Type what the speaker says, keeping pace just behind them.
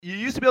You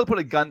used to be able to put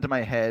a gun to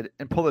my head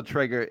and pull the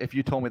trigger if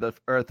you told me the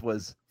Earth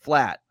was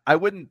flat. I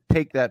wouldn't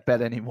take that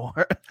bet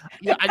anymore.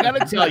 Yeah, I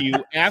gotta tell you,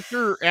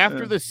 after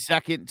the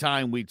second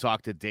time we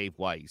talked to Dave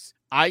Weiss,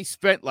 I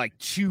spent like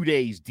 2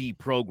 days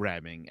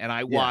deprogramming, and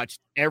I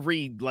watched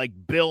every like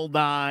Bill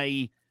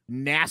Nye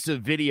NASA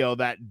video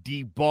that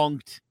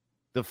debunked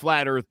the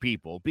flat Earth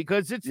people,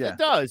 because it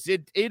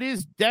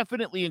is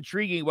definitely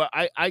intriguing. But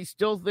I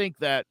still think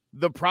that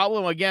the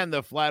problem, again,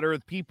 the flat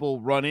Earth people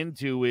run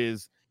into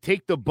is,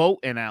 take the boat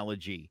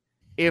analogy.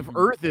 If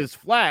Earth is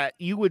flat,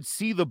 you would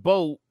see the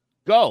boat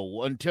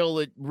go until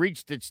it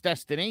reached its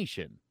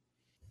destination.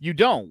 You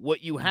don't.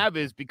 What you have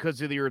is,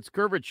 because of the Earth's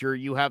curvature,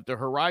 you have the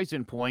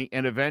horizon point,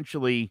 and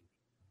eventually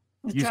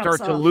you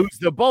start to lose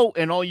the boat,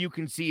 and all you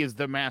can see is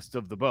the mast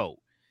of the boat.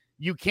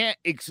 You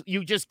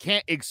just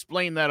can't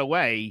explain that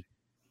away.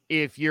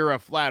 If you're a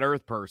flat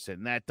Earth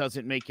person, that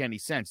doesn't make any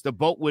sense. The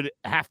boat would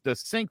have to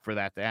sink for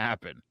that to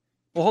happen.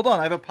 Well, hold on.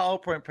 I have a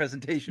PowerPoint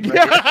presentation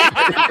right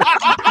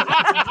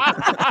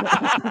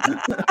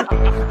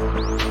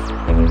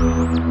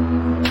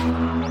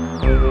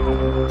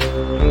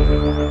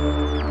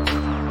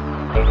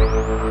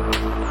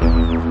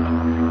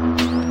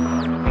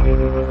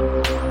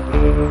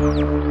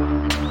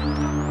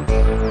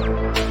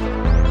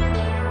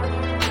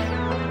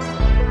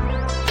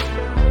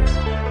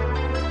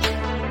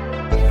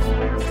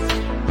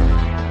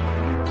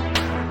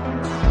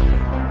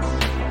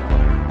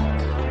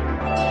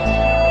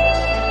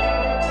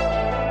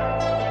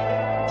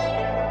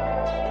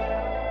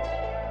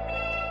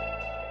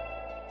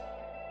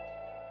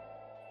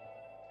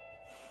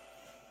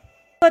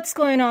What's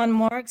going on,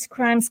 Marks,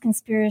 crimes,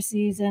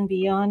 conspiracies, and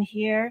beyond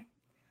here?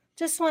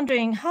 Just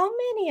wondering, how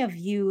many of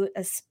you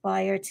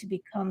aspire to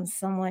become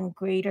someone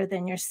greater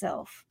than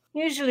yourself?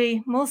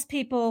 Usually, most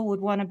people would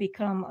want to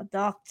become a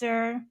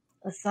doctor,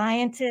 a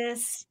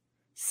scientist,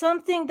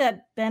 something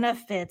that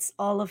benefits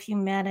all of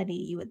humanity,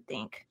 you would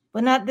think.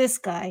 But not this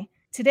guy.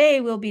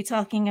 Today, we'll be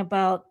talking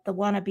about the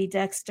wannabe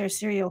Dexter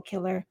serial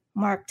killer,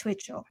 Mark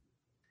Twitchell.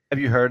 Have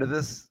you heard of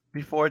this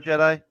before,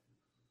 Jedi?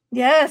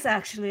 Yes,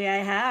 actually, I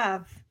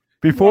have.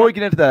 Before we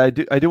get into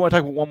that, I do want to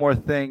talk about one more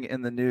thing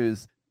in the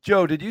news.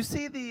 Joe, did you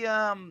see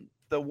the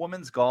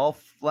women's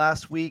golf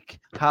last week?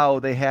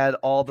 How they had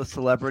all the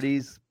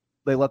celebrities,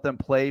 they let them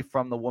play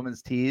from the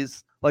women's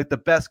tees, like the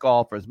best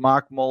golfers: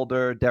 Mark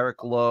Mulder,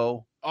 Derek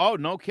Lowe. Oh,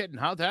 no kidding!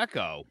 How'd that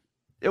go?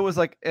 It was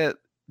like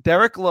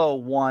Derek Lowe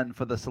won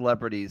for the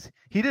celebrities.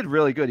 He did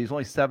really good. He's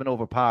only 7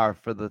 over par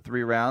for the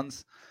 3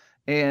 rounds,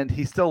 and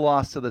he still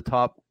lost to the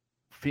top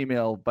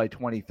female by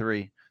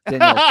 23.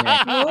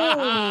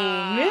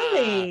 Oh,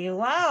 really?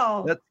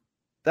 Wow.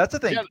 That's the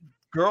thing.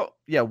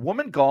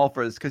 Women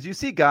golfers, because you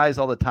see guys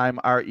all the time,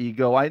 our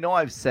ego. I know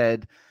I've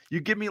said, you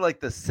give me like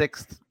the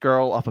 6th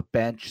girl off a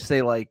bench,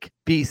 say like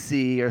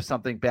BC or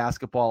something,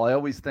 basketball. I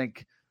always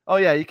think, oh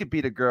yeah, you could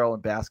beat a girl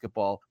in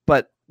basketball.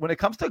 But when it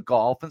comes to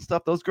golf and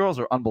stuff, those girls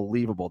are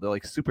unbelievable. They're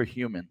like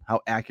superhuman, how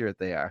accurate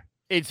they are.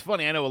 It's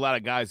funny. I know a lot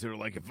of guys that are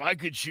like, if I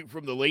could shoot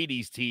from the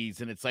ladies' tees,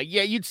 and it's like,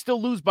 yeah, you'd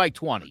still lose by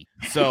 20.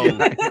 So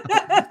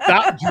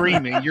stop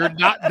dreaming. You're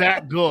not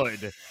that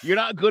good. You're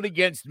not good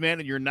against men,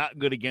 and you're not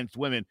good against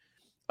women.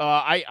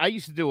 I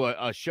used to do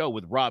a show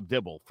with Rob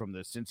Dibble from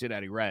the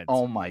Cincinnati Reds.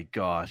 Oh my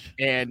gosh!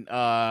 And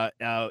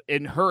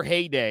in her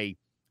heyday,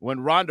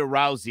 when Ronda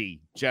Rousey,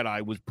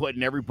 Jedi, was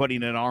putting everybody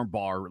in an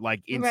armbar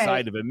like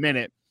inside of a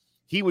minute,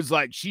 he was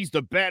like, she's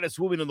the baddest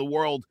woman in the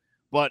world.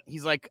 But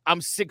he's like, I'm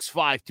 6'5",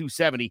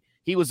 270.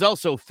 He was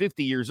also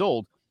 50 years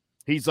old.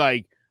 He's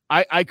like,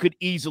 I could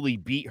easily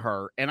beat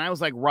her. And I was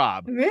like,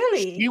 Rob,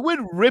 really? She would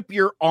rip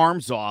your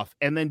arms off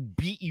and then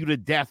beat you to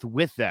death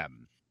with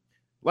them.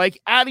 Like,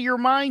 out of your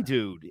mind,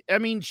 dude. I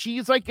mean,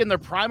 she's like in the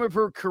prime of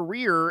her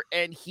career,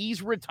 and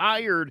he's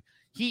retired.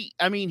 He's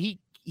not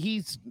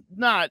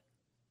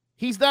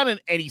in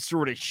any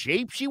sort of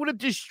shape. She would have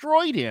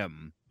destroyed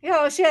him. Yeah,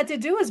 all she had to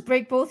do was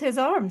break both his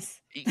arms.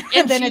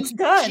 And then it's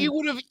done. She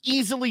would have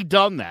easily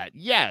done that.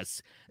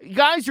 Yes.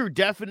 Guys are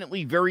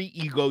definitely very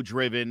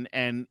ego-driven,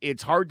 and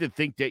it's hard to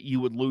think that you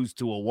would lose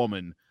to a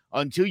woman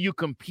until you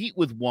compete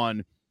with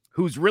one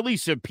who's really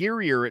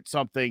superior at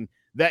something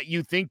that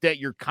you think that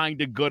you're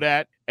kind of good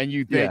at, and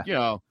you think,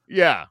 no,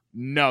 you're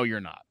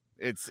not.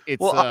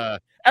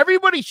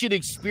 Everybody should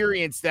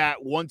experience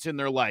that once in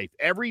their life.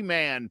 Every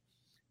man,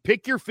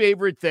 pick your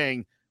favorite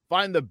thing,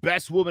 find the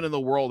best woman in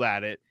the world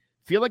at it,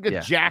 feel like a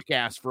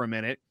jackass for a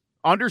minute,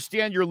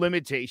 understand your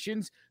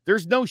limitations.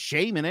 There's no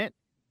shame in it.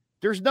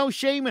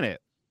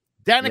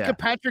 Danica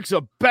Patrick's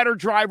a better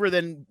driver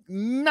than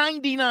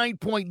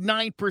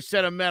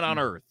 99.9% of men on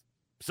earth.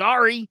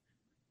 Sorry.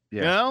 Yeah.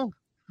 You know?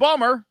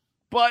 Bummer.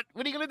 But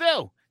what are you going to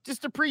do?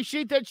 Just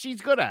appreciate that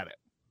she's good at it.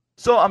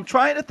 So I'm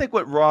trying to think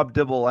what Rob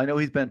Dibble, I know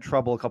he's been in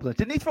trouble a couple of times.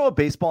 Didn't he throw a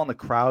baseball in the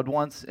crowd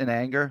once in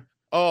anger?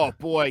 Oh,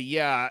 boy,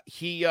 yeah.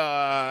 He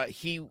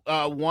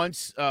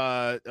once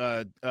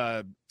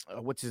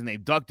what's his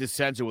name? Doug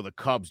DeCenzo with the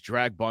Cubs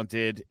drag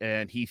bunted,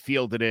 and he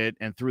fielded it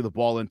and threw the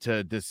ball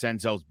into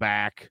DeCenzo's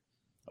back.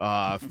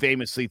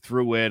 Famously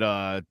threw it.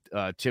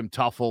 Tim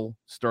Tuffle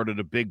started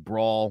a big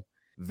brawl.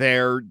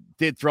 there,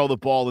 did throw the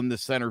ball in the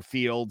center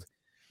field.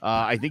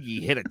 I think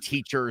he hit a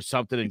teacher or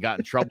something and got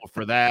in trouble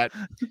for that.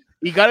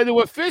 He got into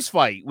a fist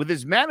fight with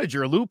his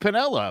manager, Lou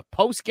Piniella,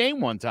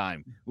 post-game one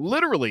time.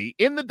 Literally,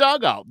 in the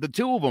dugout, the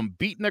two of them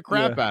beating the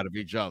crap out of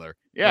each other.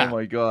 Yeah. Oh,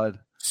 my God.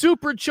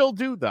 Super chill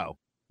dude, though.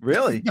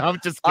 Really? No, I'm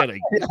just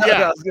kidding.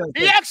 Yeah.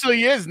 He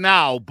actually is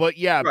now, but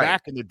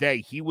back in the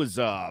day, he was,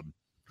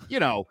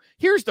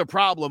 here's the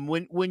problem.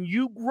 When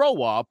you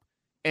grow up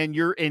and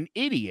you're an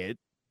idiot,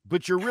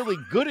 but you're really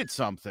good at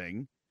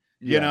something,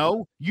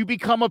 you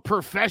become a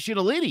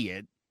professional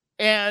idiot,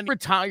 and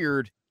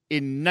retired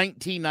in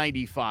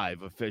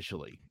 1995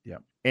 officially. Yeah.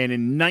 And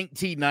in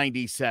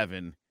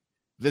 1997,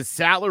 the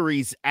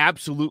salaries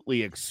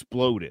absolutely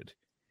exploded.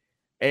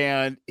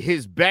 And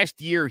his best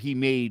year, he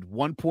made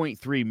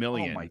 $1.3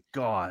 million. Oh, my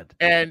God.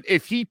 And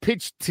if he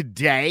pitched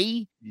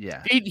today,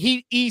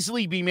 he'd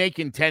easily be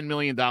making $10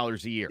 million a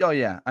year. Oh,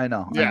 yeah, I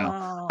know.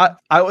 Yeah.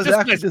 I was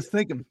just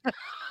thinking.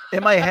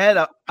 In my head,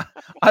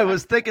 I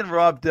was thinking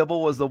Rob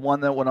Dibble was the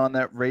one that went on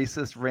that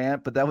racist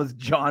rant, but that was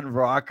John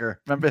Rocker.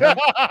 Remember him?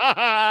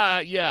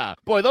 Yeah.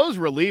 Boy, those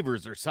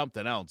relievers are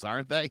something else,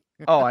 aren't they?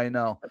 Oh, I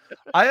know.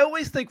 I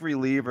always think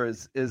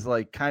relievers is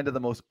like kind of the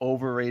most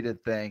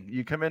overrated thing.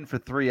 You come in for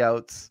 3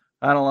 outs.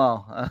 I don't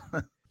know.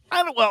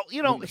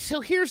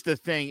 So here's the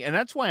thing, and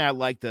that's why I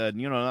like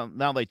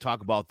now they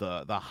talk about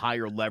the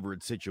higher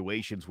leverage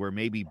situations where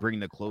maybe bring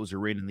the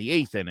closer in the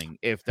 8th inning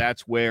if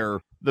that's where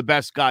the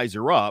best guys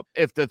are up.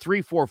 If the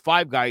 3, 4,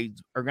 5 guys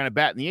are going to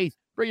bat in the 8th,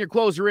 bring your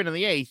closer in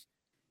the 8th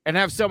and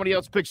have somebody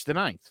else pitch the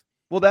 9th.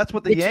 Well, that's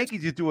what the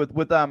Yankees used to do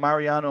with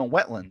Mariano and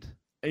Wetland.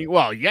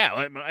 Well,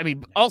 yeah. I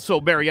mean,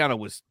 also Mariano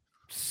was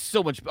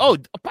so much. Oh,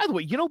 by the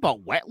way, you know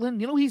about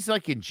Wetland? He's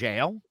like in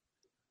jail.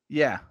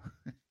 Yeah.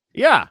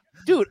 Yeah,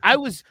 dude,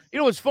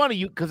 it's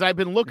funny because I've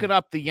been looking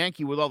up the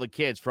Yankee with all the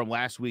kids from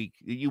last week.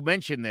 You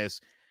mentioned this.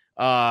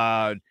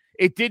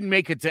 It didn't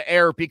make it to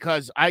air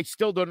because I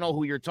still don't know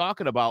who you're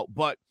talking about.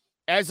 But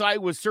as I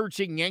was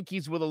searching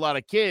Yankees with a lot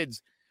of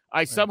kids,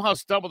 I somehow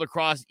stumbled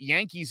across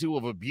Yankees who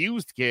have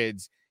abused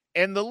kids,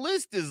 and the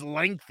list is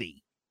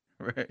lengthy.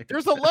 Right.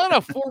 There's a lot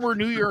of former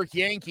New York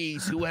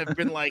Yankees who have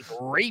been like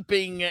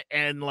raping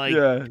and like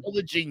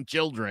pillaging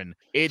children.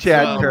 It's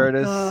Chad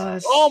Curtis.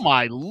 Gosh. Oh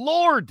my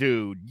Lord,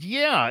 dude.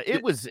 Yeah,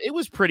 it was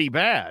pretty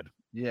bad.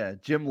 Yeah,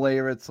 Jim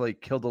Leyritz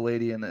like killed a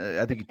lady in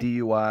I think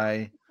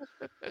DUI.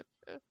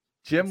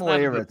 Jim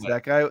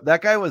Leyritz,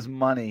 that guy was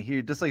money.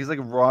 He's like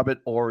a Robert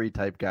Ory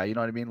type guy. You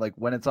know what I mean? Like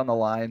when it's on the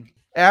line,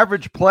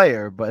 average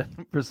player, but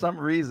for some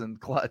reason,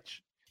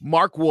 clutch.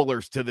 Mark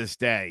Wohlers to this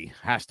day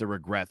has to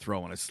regret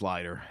throwing a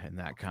slider in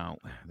that count.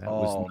 That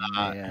was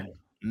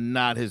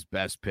not his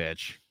best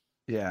pitch.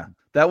 Yeah,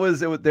 that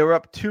was it. They were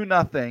up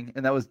 2-0,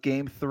 and that was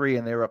game 3,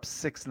 and they were up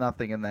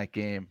 6-0 in that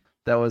game.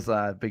 That was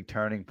a big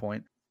turning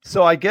point.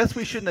 So I guess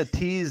we shouldn't have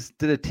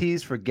did a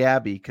tease for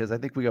Gabby because I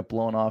think we got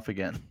blown off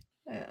again.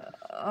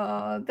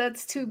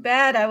 That's too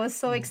bad. I was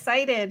so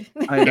excited.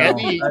 I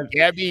know.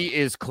 Gabby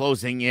is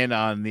closing in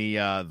on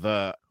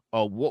the.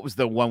 Oh, what was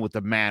the one with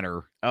the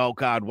manor? Oh,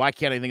 God, why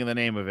can't I think of the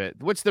name of it?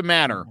 What's the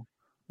manor?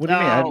 What do you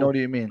mean? I don't know what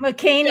you mean.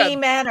 McCaney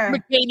Manor.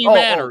 McCaney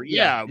Manor,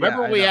 yeah.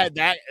 Remember we had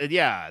that?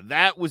 Yeah,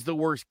 that was the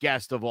worst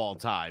guest of all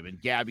time.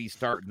 And Gabby's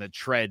starting to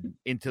tread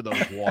into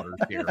those waters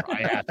here,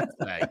 I have to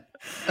say.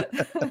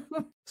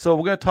 So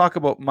we're going to talk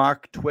about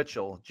Mark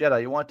Twitchell.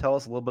 Jedi, you want to tell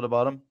us a little bit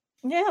about him?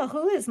 Yeah,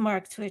 who is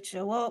Mark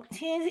Twitchell? Well,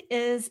 he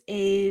is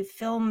a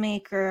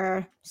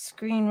filmmaker,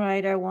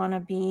 screenwriter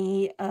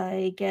wannabe.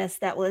 I guess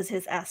that was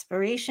his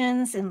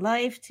aspirations in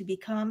life, to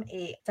become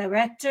a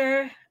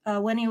director.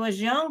 When he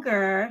was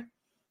younger,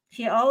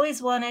 he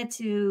always wanted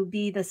to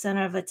be the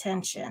center of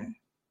attention,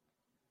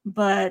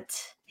 but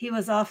he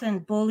was often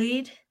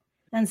bullied.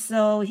 And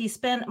so he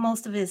spent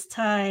most of his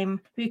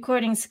time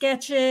recording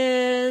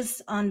sketches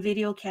on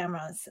video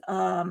cameras.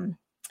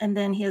 And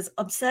then he is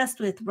obsessed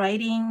with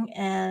writing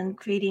and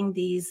creating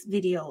these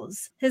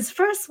videos. His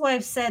first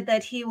wife said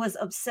that he was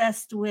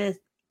obsessed with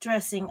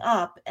dressing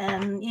up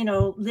and,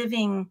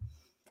 living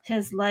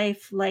his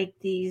life like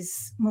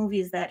these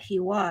movies that he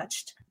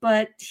watched.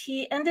 But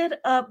he ended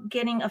up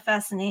getting a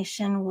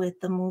fascination with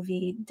the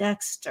movie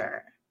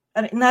Dexter.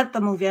 I mean, not the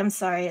movie, I'm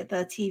sorry,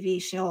 the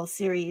TV show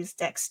series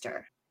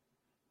Dexter.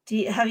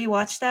 Have you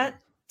watched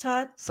that,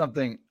 Todd?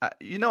 Something,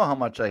 you know how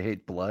much I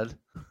hate blood.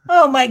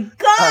 Oh my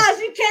gosh,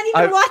 you can't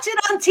even watch it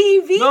on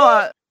TV?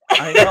 No,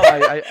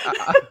 I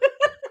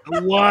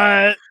know.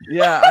 What?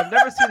 Yeah, I've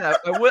never seen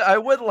that. I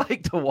would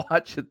like to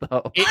watch it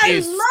though. I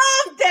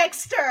love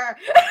Dexter.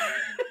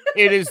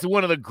 It is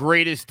one of the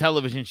greatest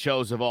television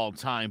shows of all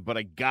time, but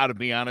I gotta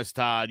be honest,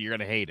 Todd, you're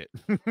gonna hate it.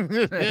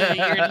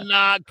 You're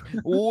not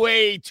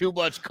way too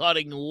much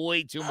cutting,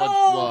 way too much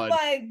blood.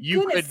 My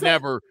you goodness. could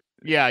never.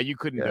 Yeah, you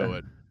couldn't do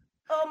it.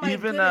 Oh my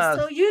goodness!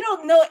 So you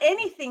don't know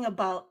anything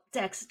about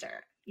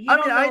Dexter.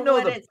 I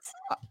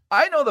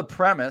know the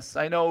premise.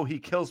 I know he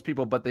kills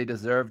people, but they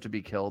deserve to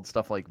be killed.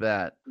 Stuff like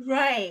that.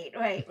 Right.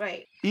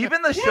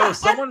 Even the show,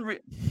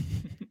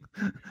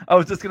 I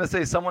was just gonna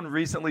say, someone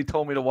recently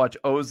told me to watch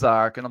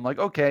Ozark, and I'm like,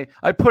 okay.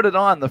 I put it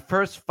on. The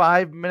first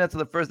 5 minutes of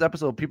the first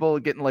episode, people are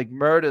getting like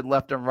murdered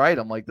left and right.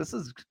 I'm like, this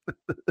is.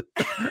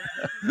 I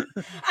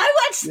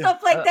watch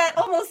stuff like that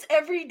almost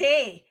every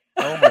day.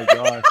 Oh my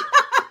god.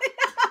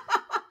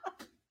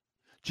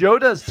 Joe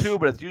does too,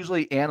 but it's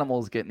usually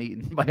animals getting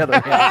eaten by other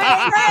animals.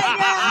 Right,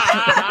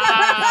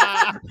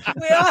 yeah.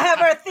 We all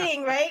have our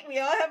thing, right? We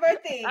all have our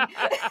thing.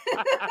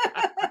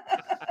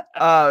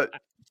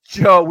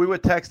 Joe, we were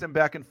texting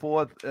back and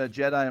forth,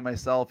 Jedi and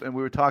myself, and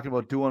we were talking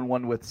about doing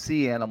one with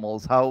sea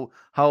animals. How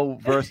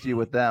versed are you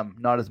with them?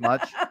 Not as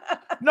much?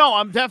 No,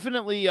 I'm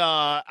definitely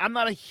I'm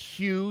not a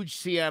huge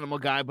sea animal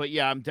guy, but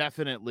yeah, I've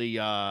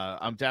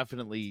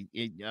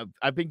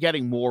been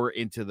getting more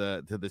into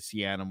the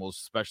sea animals,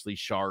 especially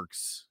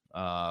sharks,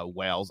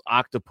 whales,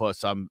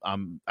 octopus.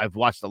 I've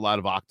watched a lot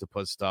of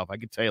octopus stuff. I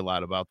can tell you a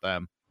lot about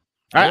them.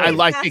 I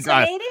like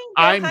fascinating.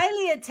 They're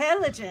highly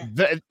intelligent.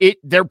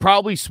 They're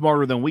probably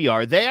smarter than we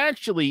are. They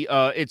actually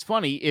it's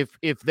funny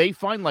if they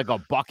find like a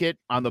bucket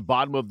on the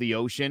bottom of the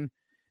ocean,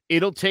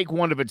 it'll take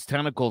one of its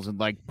tentacles and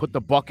like put the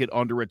bucket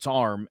under its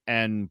arm,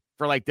 and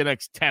for like the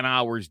next 10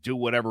 hours do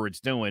whatever it's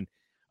doing.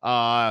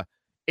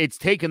 It's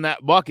taking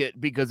that bucket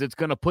because it's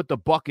going to put the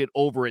bucket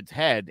over its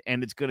head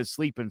and it's going to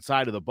sleep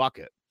inside of the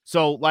bucket.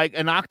 So like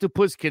an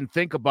octopus can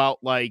think about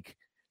like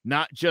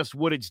not just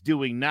what it's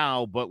doing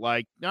now, but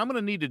like I'm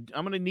going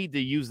to need to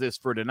use this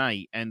for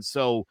tonight. And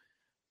so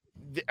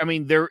I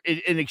mean, they're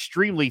an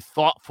extremely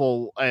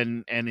thoughtful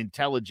and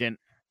intelligent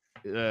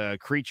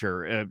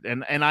creature,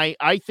 and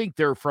I think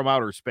they're from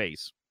outer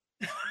space.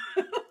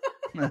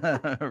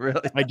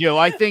 Really? I do.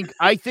 I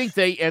think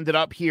they ended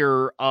up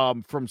here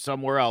from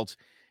somewhere else,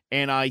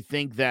 and I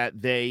think that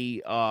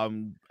they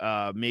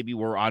maybe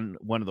were on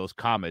one of those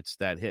comets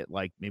that hit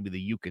like maybe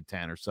the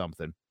Yucatan or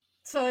something.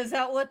 So is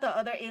that what the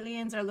other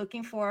aliens are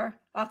looking for?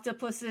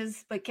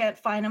 Octopuses, but can't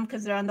find them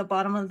because they're on the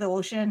bottom of the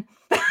ocean.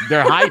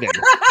 They're hiding.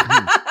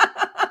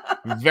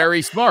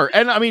 Very smart.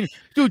 And I mean,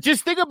 dude,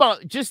 just think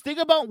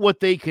about what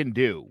they can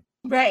do.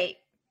 Right.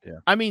 Yeah.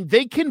 I mean,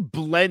 they can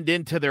blend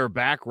into their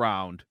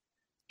background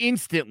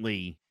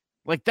instantly.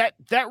 Like that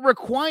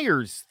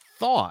requires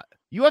thought.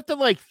 You have to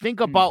like think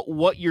about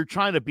what you're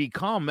trying to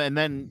become, and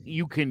then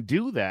you can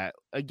do that.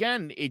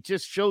 Again, it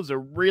just shows a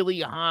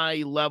really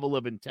high level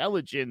of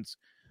intelligence,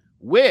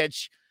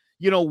 which,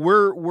 you know,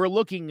 we're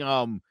looking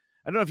I don't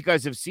know if you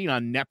guys have seen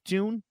on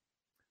Neptune.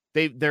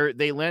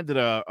 They landed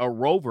a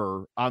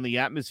rover on the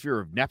atmosphere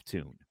of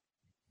Neptune,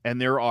 and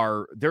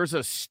there's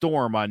a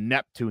storm on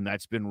Neptune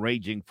that's been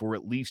raging for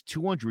at least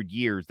 200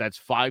 years. That's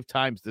 5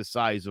 times the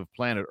size of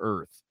planet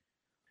Earth.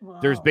 Wow.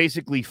 There's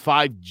basically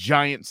 5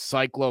 giant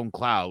cyclone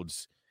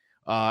clouds.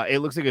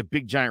 It looks like a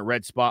big giant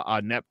red spot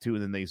on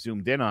Neptune, and they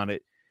zoomed in on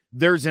it.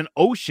 There's an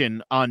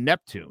ocean on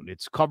Neptune.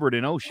 It's covered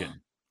in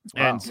ocean.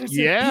 Wow. And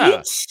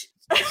yeah.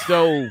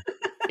 So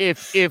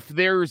if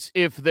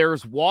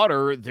there's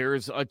water,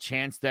 there's a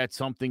chance that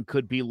something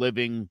could be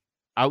living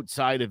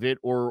outside of it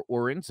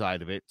or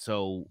inside of it.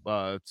 So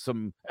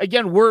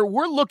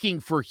we're looking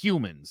for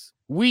humans.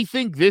 We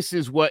think this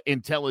is what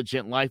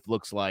intelligent life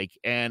looks like.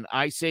 And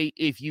I say,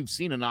 if you've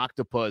seen an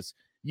octopus,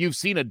 you've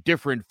seen a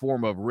different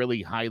form of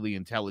really highly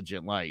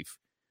intelligent life.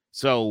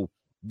 So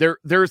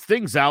there's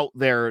things out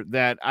there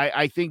that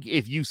I think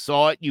if you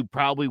saw it, you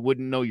probably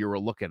wouldn't know you were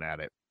looking at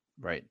it.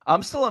 Right.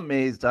 I'm still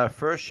amazed. Our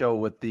first show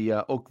with the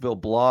Oakville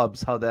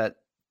Blobs, how that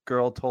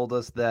girl told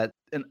us that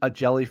a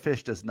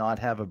jellyfish does not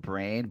have a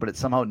brain, but it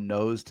somehow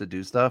knows to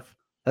do stuff.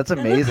 That's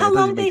amazing. Look how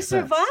long they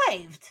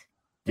survived.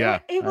 They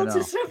were able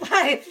to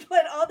survive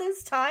all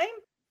this time.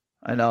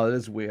 I know, it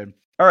is weird.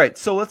 All right,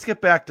 so let's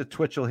get back to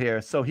Twitchell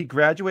here. So he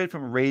graduated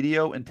from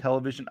Radio and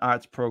Television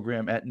Arts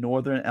program at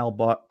Northern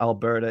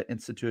Alberta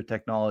Institute of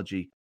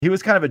Technology. He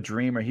was kind of a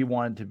dreamer. He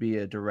wanted to be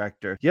a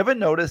director. You ever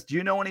notice, do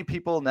you know any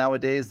people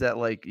nowadays that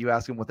like you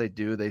ask them what they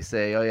do, they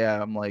say, oh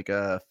yeah, I'm like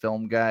a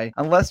film guy.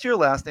 Unless your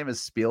last name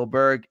is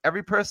Spielberg,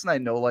 every person I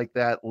know like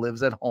that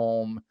lives at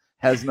home,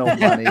 has no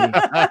money. No,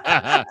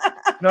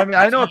 I mean,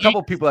 I know a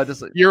couple people that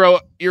just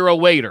you're a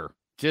waiter.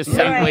 Just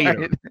say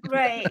waiter.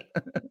 Right.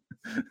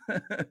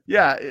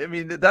 Yeah, I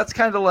mean, that's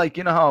kind of like,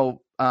 you know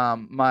how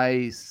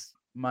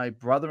my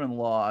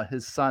brother-in-law,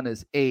 his son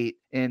is 8,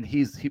 and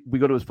we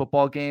go to his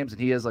football games,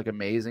 and he is like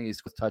amazing. He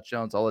scores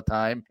touchdowns all the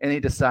time, and he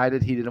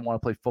decided he didn't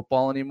want to play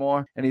football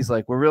anymore. And he's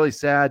like, we're really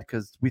sad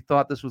because we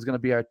thought this was going to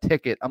be our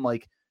ticket. I'm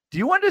like, do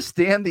you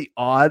understand the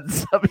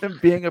odds of him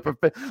being a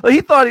professional? Like,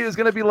 he thought he was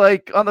going to be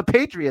like on the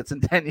Patriots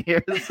in 10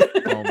 years.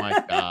 Oh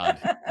my God.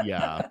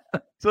 Yeah.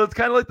 So it's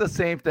kind of like the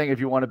same thing if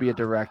you want to be a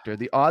director.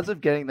 The odds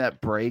of getting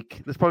that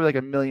break, there's probably like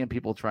 1 million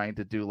people trying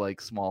to do like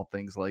small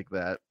things like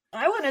that.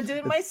 I want to do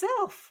it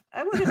myself.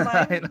 I wouldn't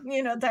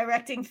mind,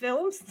 directing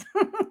films.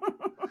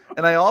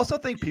 And I also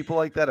think people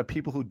like that are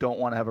people who don't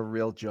want to have a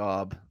real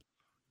job.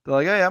 They're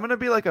like, hey, I'm going to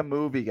be like a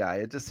movie guy.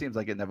 It just seems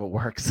like it never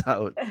works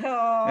out.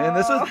 Oh. And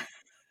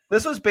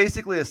this was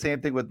basically the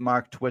same thing with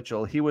Mark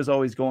Twitchell. He was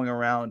always going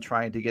around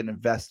trying to get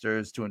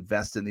investors to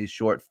invest in these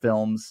short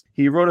films.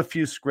 He wrote a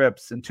few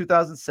scripts. In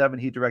 2007,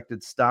 he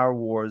directed Star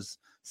Wars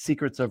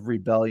Secrets of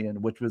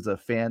Rebellion, which was a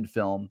fan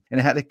film, and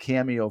it had a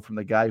cameo from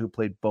the guy who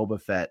played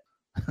Boba Fett.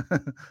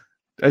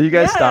 Are you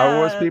guys Star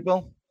Wars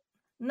people?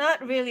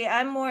 Not really.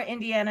 I'm more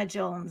Indiana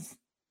Jones.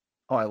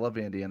 Oh, I love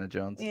Indiana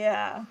Jones.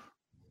 Yeah.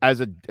 As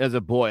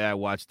a boy, I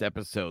watched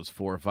episodes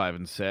 4, 5,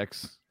 and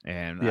 6,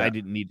 and I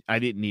didn't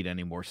need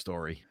any more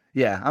story.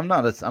 Yeah, I'm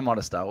not a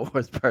Star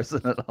Wars person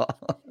at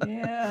all.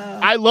 Yeah.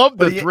 I love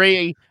the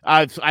 3.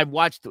 I've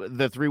watched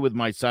the 3 with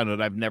my son,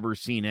 and I've never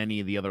seen any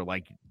of the other,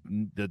 like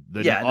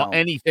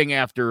anything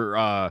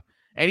after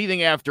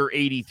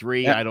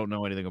 83. Yeah. I don't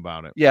know anything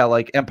about it. Yeah,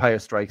 like Empire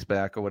Strikes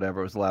Back or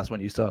whatever was the last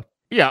one you saw.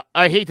 Yeah,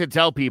 I hate to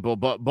tell people,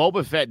 but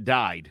Boba Fett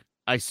died.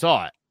 I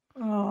saw it.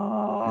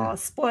 Oh,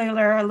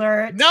 spoiler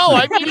alert. No,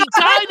 I mean, he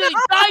died in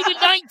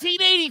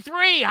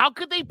 1983. How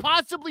could they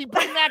possibly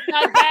bring that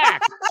guy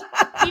back?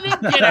 He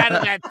didn't get out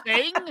of that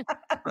thing. He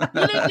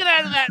didn't get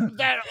out of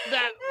that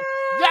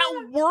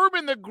worm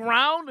in the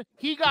ground.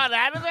 He got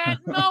out of that?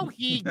 No,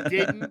 he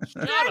didn't.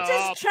 Shut They're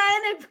just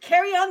trying to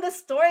carry on the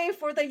story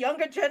for the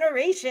younger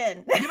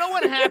generation. You know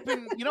what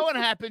happened?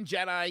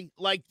 Jedi?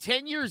 Like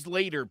 10 years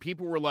later,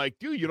 people were like,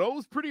 dude, it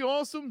was pretty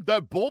awesome.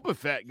 That Boba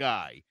Fett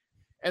guy.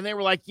 And they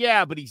were like,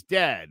 yeah, but he's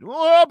dead.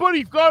 Oh, but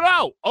he got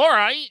out. All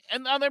right.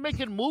 And now they're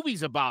making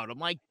movies about him.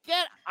 Like,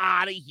 get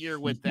out of here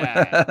with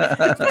that.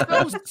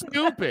 It's so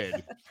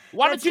stupid.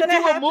 Why don't you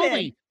do a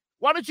movie?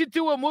 Why don't you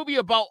do a movie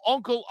about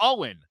Uncle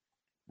Owen?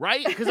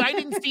 Right? Because I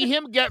didn't see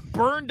him get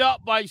burned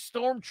up by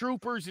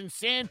stormtroopers and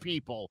sand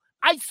people.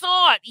 I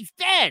saw it. He's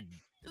dead.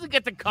 Doesn't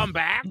get to come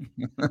back.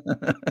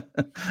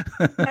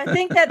 I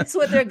think that's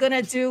what they're going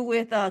to do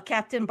with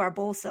Captain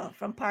Barbosa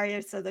from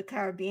Pirates of the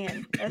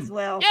Caribbean as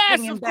well.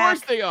 Yes, of course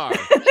they are.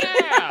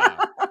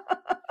 Yeah.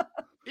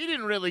 He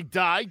didn't really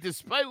die,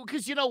 despite,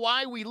 because you know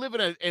why? We live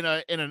in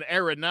an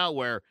era now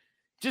where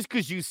just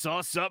because you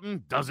saw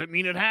something doesn't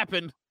mean it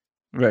happened.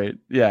 Right.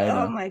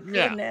 Yeah. Oh my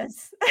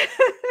goodness. Yeah.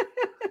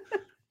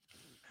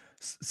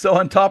 So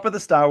on top of the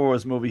Star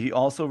Wars movie, he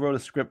also wrote a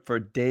script for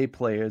Day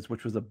Players,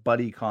 which was a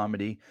buddy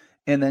comedy.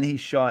 And then he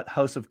shot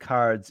House of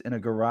Cards in a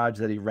garage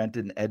that he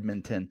rented in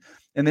Edmonton.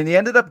 And then he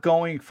ended up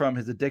going from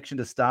his addiction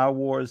to Star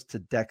Wars to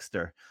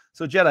Dexter.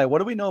 So Jedi, what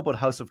do we know about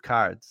House of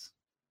Cards?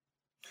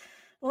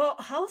 Well,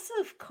 House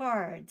of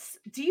Cards.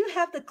 Do you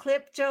have the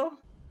clip, Joe?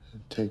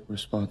 Take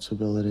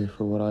responsibility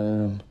for what I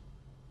am.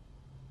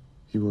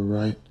 You were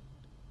right.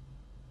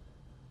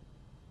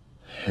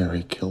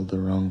 Harry killed the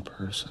wrong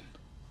person.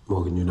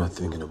 Morgan, you're not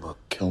thinking about...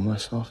 Kill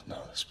myself?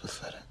 No, that's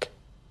pathetic.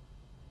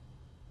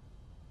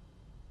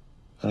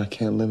 But I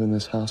can't live in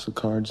this house of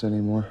cards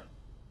anymore.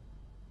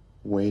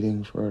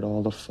 Waiting for it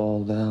all to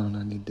fall down.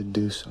 I need to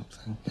do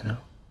something, you know?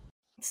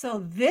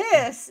 So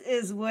this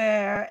is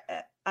where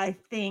I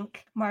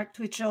think Mark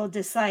Twitchell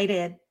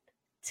decided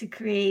to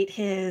create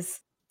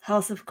his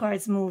House of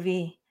Cards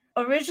movie.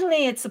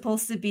 Originally, it's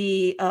supposed to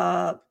be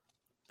a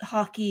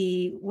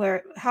hockey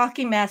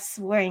mask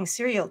wearing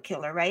serial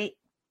killer, right?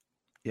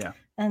 Yeah.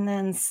 And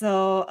then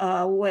so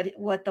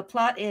what the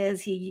plot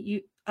is,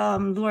 he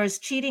lures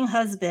cheating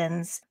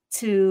husbands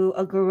to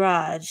a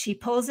garage. He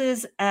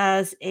poses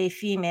as a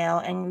female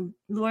and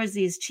lures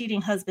these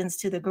cheating husbands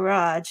to the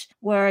garage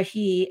where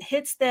he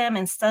hits them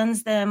and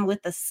stuns them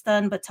with the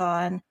stun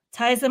baton,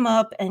 ties them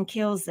up and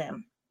kills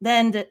them.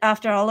 Then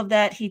after all of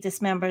that, he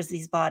dismembers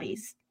these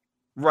bodies.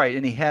 Right.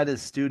 And he had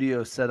his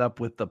studio set up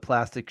with the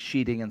plastic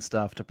sheeting and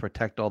stuff to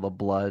protect all the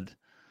blood.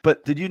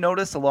 But did you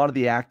notice a lot of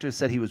the actors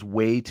said he was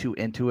way too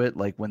into it?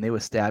 Like when they were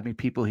stabbing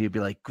people, he'd be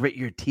like, grit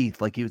your teeth.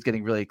 Like he was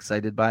getting really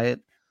excited by it.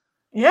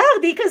 Yeah,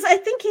 because I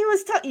think he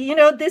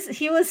was,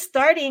 he was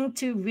starting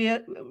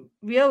to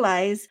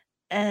realize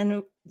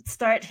and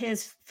start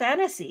his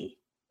fantasy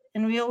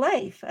in real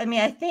life. I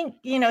mean, I think,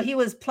 he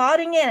was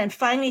plotting it and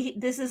finally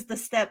this is the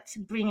step to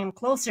bring him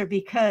closer,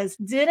 because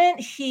didn't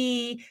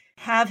he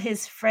have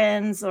his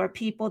friends or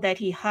people that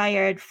he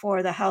hired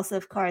for the House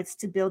of Cards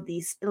to build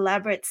these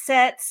elaborate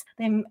sets?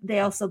 They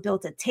also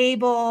built a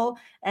table,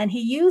 and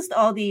he used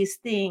all these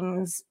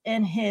things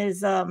in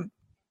his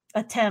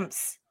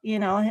attempts,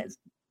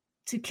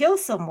 to kill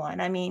someone.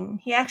 I mean,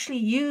 he actually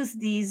used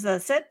these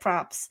set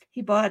props.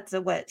 He bought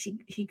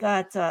he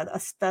got a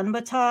stun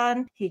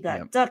baton, he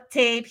got duct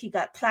tape, he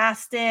got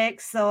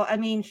plastic. So, I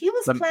mean, he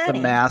was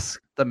planning.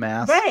 The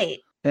mask. Right.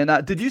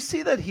 And did you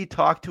see that he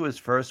talked to his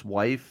first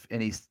wife and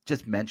he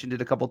just mentioned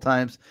it a couple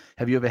times?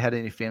 Have you ever had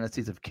any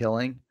fantasies of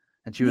killing?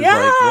 And she was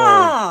like,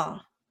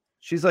 well,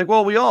 she's like,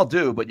 well, we all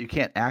do, but you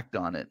can't act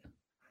on it.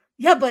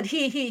 Yeah, but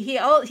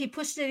he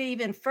pushed it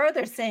even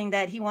further, saying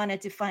that he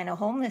wanted to find a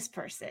homeless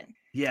person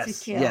to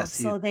kill,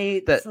 so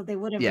they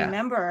wouldn't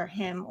remember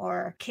him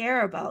or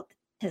care about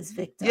his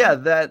victim.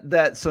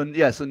 Yeah,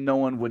 so no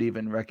one would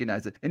even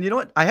recognize it. And you know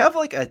what? I have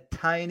like a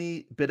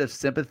tiny bit of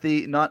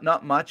sympathy,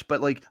 not much,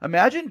 but like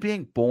imagine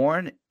being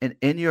born and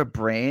in your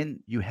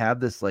brain you have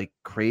this like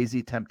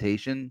crazy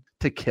temptation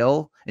to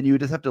kill, and you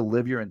just have to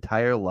live your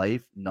entire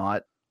life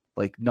not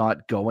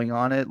going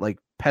on it, like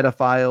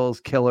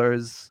pedophiles,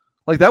 killers.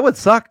 Like that would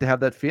suck to have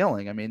that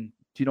feeling. I mean,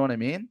 do you know what I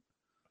mean?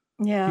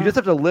 Yeah. You just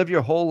have to live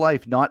your whole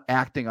life not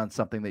acting on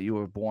something that you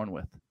were born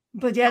with.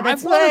 But yeah,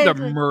 that's I've wanted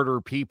to why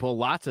murder people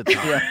lots of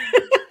times.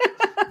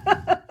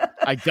 Yeah.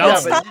 I don't. What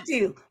stopped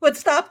you? What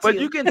stopped But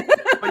you? you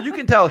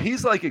can tell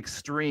he's like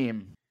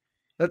extreme.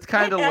 That's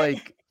kind of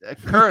like a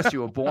curse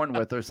you were born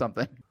with or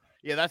something.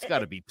 Yeah, that's got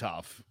to be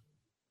tough.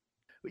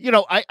 You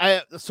know,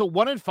 I so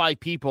 1 in 5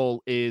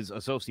 people is a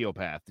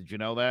sociopath. Did you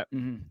know that?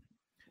 Mm-hmm.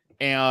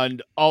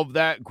 And of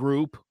that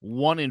group,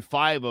 1 in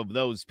 5 of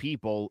those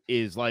people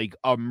is like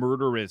a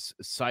murderous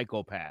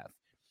psychopath.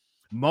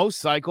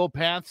 Most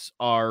psychopaths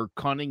are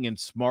cunning and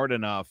smart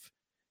enough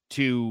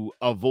to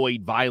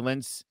avoid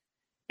violence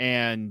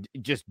and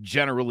just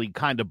generally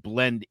kind of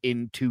blend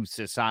into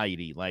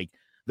society. Like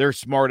they're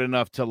smart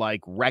enough to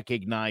like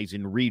recognize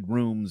and read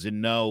rooms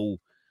and know,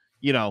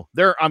 you know,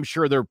 I'm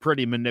sure they're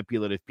pretty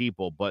manipulative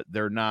people, but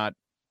they're not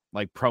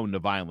like prone to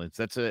violence.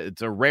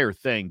 It's a rare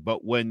thing.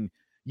 But when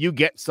you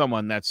get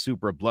someone that's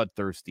super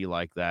bloodthirsty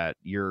like that,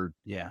 you're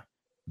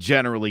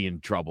generally in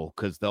trouble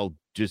because they'll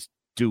just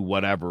do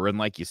whatever. And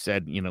like you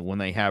said, you know, when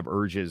they have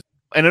urges,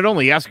 and it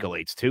only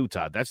escalates too,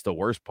 Todd. That's the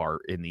worst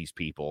part in these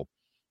people.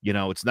 You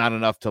know, it's not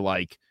enough to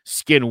like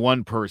skin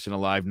one person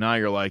alive. Now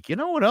you're like, you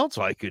know what else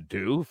I could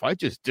do if I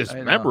just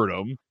dismembered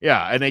them?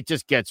 Yeah. And it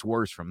just gets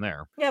worse from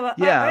there. Yeah, but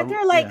are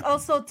there like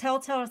also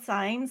telltale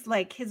signs?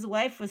 Like his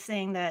wife was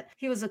saying that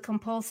he was a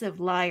compulsive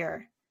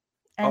liar.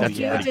 And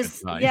he would just,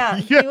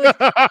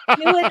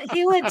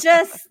 he would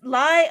just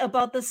lie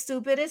about the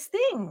stupidest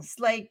things,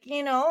 like,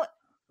 you know,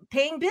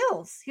 paying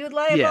bills. He would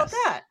lie about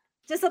that,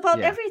 just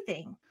about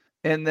everything.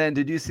 And then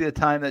did you see the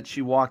time that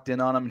she walked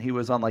in on him and he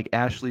was on like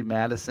Ashley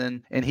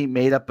Madison and he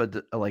made up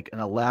like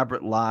an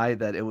elaborate lie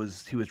that he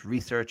was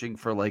researching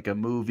for like a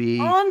movie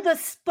on the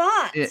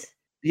spot.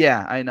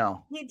 Yeah, I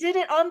know. He did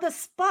it on the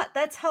spot.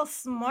 That's how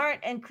smart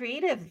and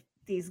creative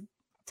these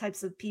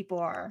types of people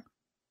are.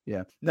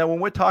 Yeah. Now,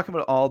 when we're talking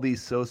about all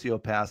these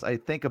sociopaths, I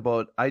think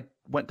about, I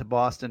went to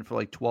Boston for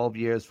like 12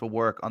 years for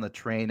work on the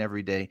train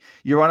every day.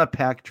 You're on a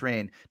packed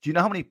train. Do you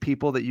know how many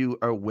people that you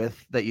are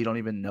with that you don't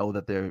even know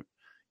that they're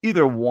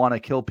either want to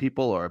kill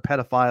people or a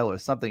pedophile or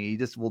something? You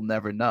just will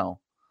never know.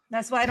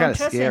 That's why I don't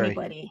trust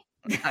anybody.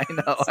 I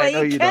know. So I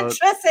know you can't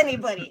trust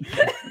anybody.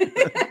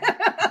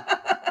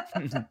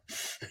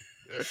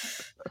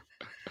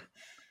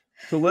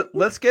 So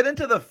let's get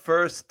into the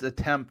first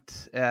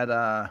attempt at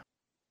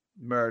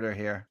murder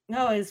here.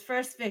 No, his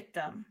first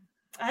victim.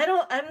 I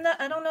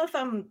don't know if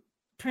I'm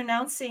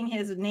pronouncing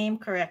his name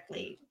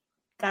correctly.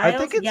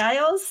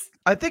 Giles?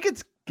 I think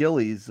it's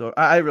Gillies, or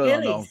I really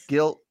don't know.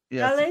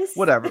 Gilles?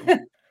 Whatever.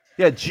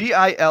 Yeah,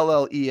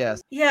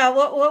 Gilles. Yeah,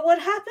 what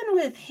happened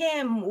with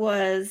him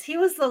was he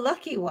was the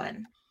lucky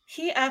one.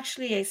 He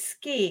actually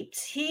escaped.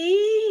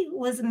 He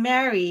was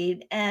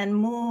married and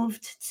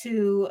moved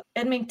to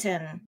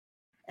Edmonton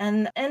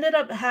and ended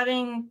up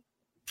having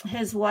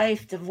his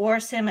wife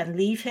divorce him and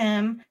leave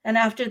him. And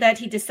after that,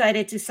 he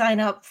decided to sign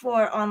up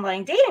for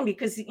online dating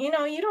because, you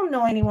know, you don't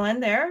know anyone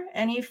there.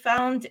 And he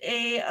found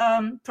a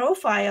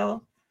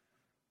profile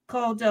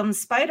called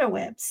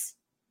Spiderwebs.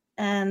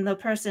 And the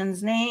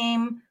person's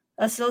name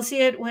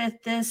associated with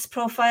this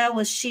profile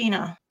was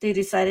Sheena. They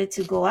decided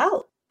to go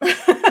out.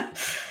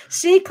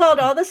 She called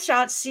all the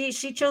shots.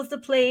 She chose the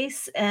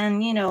place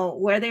and, you know,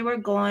 where they were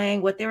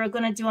going, what they were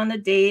going to do on the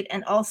date,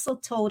 and also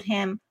told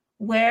him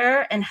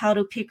where and how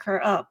to pick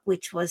her up,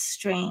 which was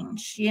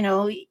strange. You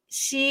know,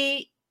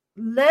 she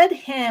led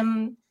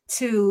him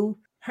to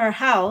her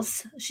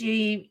house.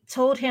 She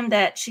told him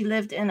that she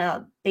lived in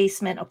a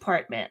basement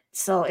apartment.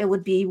 So it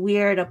would be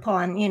weird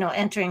upon, you know,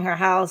 entering her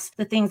house,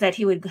 the things that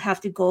he would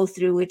have to go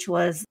through, which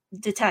was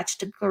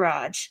detached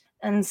garage.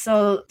 And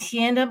so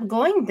he ended up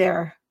going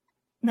there.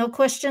 No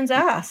questions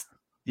asked.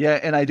 Yeah,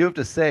 and I do have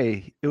to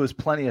say, it was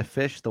Plenty of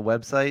Fish, the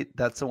website.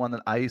 That's the one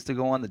that I used to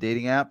go on, the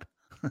dating app.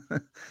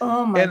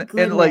 Oh my goodness.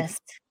 And like,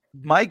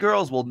 my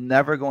girls will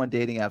never go on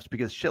dating apps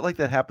because shit like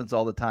that happens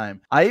all the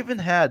time. I even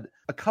had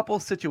a couple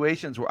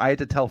situations where I had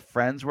to tell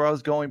friends where I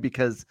was going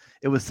because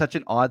it was such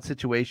an odd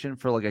situation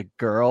for like a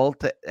girl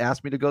to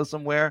ask me to go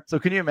somewhere. So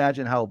can you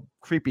imagine how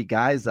creepy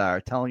guys are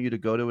telling you to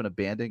go to an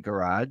abandoned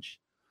garage?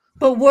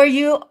 But were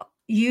you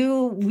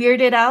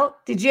weirded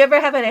out? Did you ever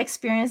have an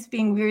experience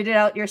being weirded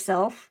out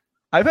yourself?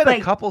 I've had a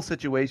couple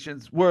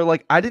situations where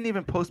like I didn't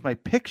even post my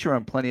picture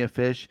on Plenty of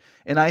Fish,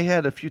 and I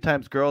had a few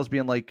times girls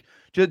being like,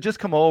 just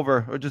come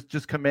over or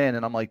just come in,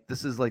 and I'm like,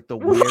 this is like the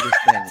weirdest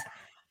thing.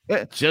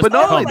 But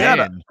not only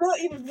that,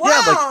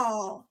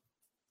 wow.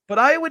 But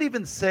I would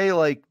even say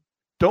like,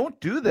 don't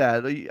do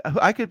that.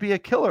 I could be a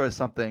killer or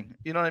something.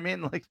 You know what I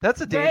mean? Like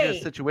that's a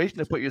dangerous situation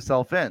to put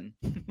yourself in.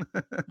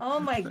 Oh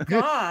my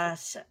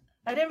gosh.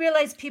 I didn't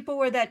realize people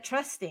were that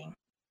trusting.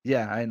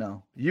 Yeah, I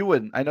know. You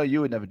wouldn't. I know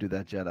you would never do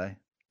that, Jedi.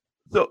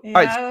 So, yeah.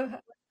 All right,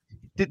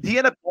 did he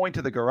end up going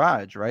to the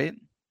garage, right?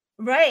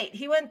 Right.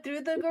 He went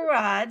through the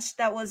garage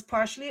that was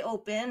partially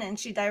open, and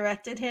she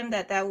directed him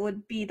that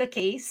would be the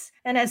case.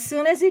 And as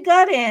soon as he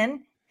got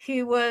in,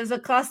 he was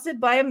accosted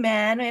by a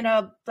man in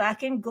a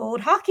black and gold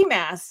hockey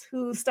mask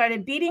who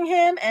started beating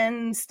him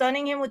and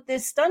stunning him with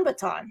this stun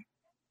baton.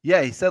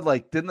 Yeah, he said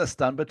like, didn't the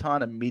stun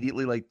baton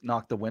immediately like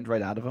knock the wind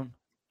right out of him?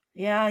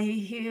 Yeah,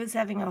 he was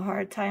having a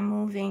hard time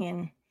moving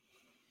and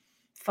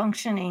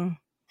functioning.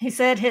 He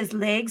said his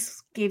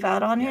legs gave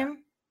out on him.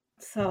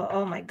 So,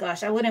 oh my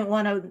gosh, I wouldn't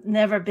want to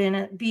never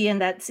be in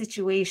that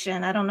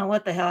situation. I don't know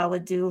what the hell I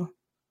would do.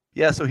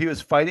 Yeah, so he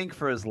was fighting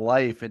for his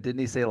life, and didn't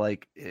he say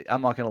like,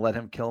 "I'm not going to let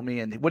him kill me"?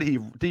 And what did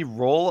he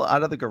roll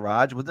out of the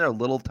garage? Was there a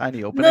little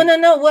tiny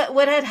opening? No.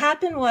 What had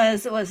happened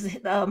was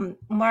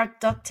Mark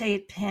duct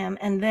taped him,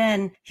 and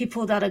then he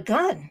pulled out a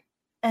gun,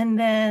 and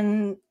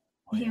then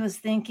he was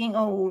thinking,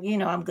 "Oh,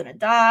 I'm gonna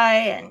die,"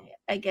 and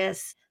I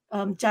guess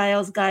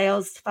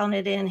Giles found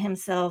it in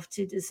himself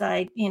to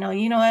decide, you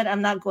know what,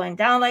 I'm not going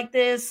down like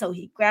this. So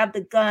he grabbed the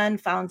gun,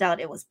 found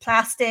out it was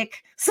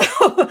plastic.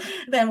 So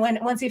then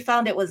once he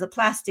found it was a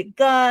plastic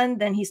gun,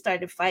 then he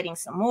started fighting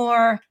some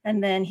more.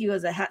 And then he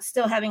was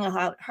still having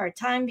a hard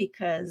time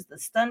because the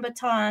stun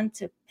baton,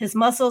 his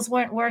muscles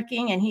weren't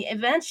working. And he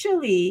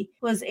eventually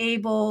was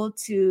able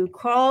to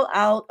crawl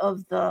out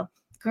of the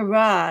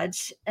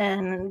garage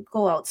and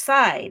go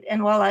outside.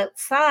 And while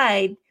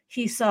outside,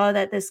 he saw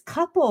that this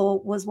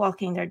couple was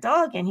walking their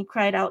dog, and he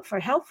cried out for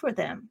help for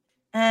them.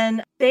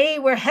 And they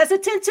were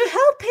hesitant to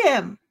help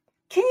him.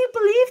 Can you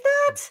believe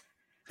that?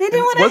 They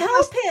didn't want to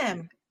help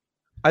him.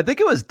 I think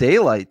it was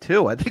daylight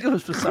too. I think it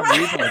was for some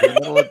reason. Like in the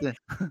middle of the...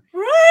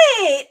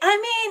 Right.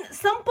 I mean,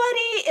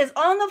 somebody is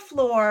on the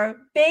floor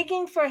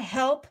begging for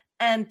help,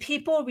 and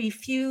people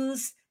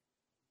refuse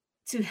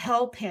to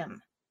help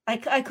him.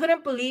 I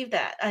couldn't believe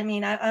that. I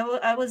mean,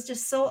 I was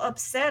just so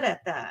upset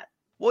at that.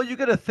 Well, you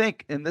got to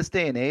think in this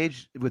day and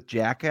age with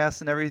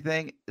Jackass and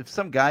everything, if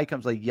some guy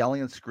comes like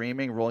yelling and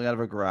screaming, rolling out of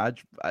a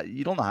garage,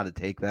 you don't know how to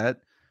take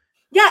that.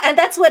 Yeah, and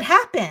that's what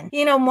happened.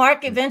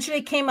 Mark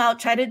eventually came out,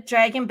 tried to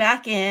drag him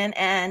back in,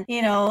 and,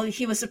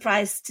 he was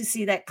surprised to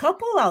see that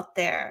couple out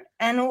there.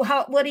 And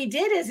what he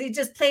did is he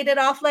just played it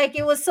off like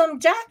it was some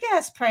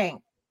Jackass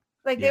prank,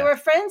 like they were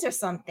friends or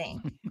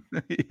something.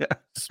 Yeah,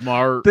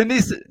 smart.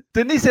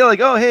 Didn't he say like,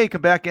 "Oh, hey,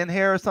 come back in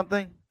here" or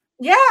something?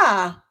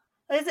 Yeah.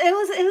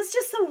 It was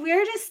just the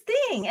weirdest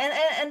thing.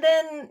 And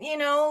then,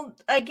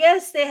 I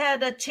guess they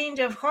had a change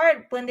of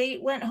heart when they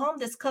went home.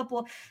 This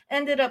couple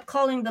ended up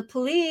calling the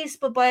police,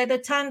 but by the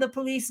time the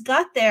police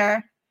got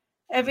there,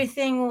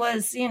 everything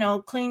was,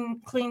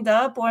 cleaned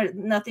up, or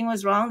nothing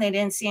was wrong. They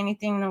didn't see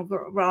anything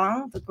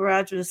wrong. The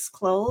garage was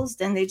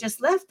closed, and they just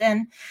left.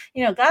 And,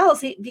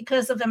 Giles,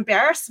 because of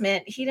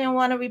embarrassment, he didn't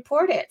want to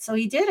report it, so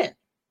he didn't.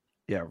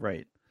 Yeah,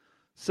 right.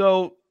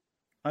 So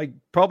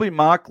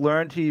Mark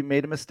learned he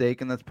made a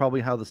mistake, and that's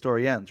probably how the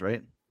story ends,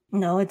 right?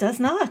 No, it does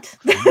not.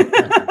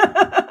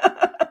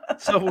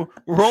 So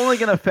we're only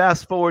going to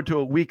fast forward to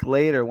a week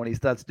later when he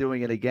starts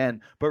doing it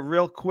again. But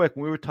real quick,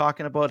 we were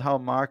talking about how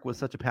Mark was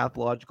such a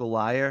pathological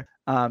liar.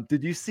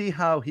 Did you see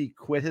how he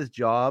quit his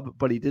job,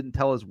 but he didn't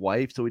tell his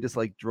wife, so he just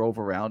like drove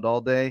around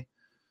all day?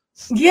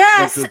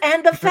 Yes,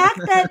 and the fact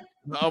that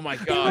oh my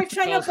god, they were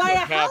trying to buy a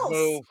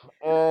house.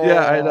 Oh.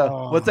 Yeah, I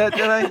know. What's that,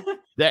 Jedi?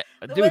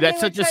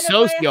 That's such a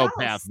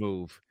sociopath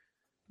move.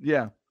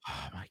 Yeah.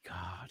 Oh my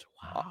god.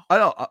 Wow. I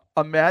don't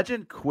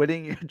imagine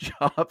quitting your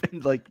job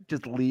and like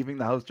just leaving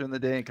the house during the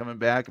day and coming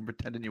back and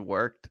pretending you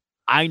worked.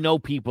 I know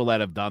people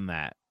that have done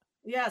that.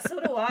 Yeah, so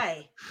do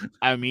I.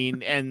 I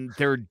mean, and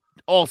they're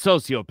all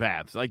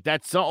sociopaths. Like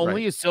that's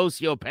only a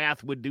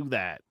sociopath would do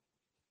that.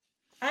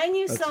 I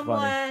knew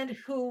someone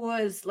who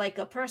was like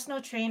a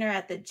personal trainer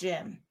at the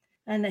gym,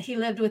 and he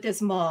lived with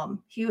his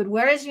mom. He would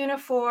wear his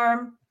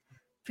uniform,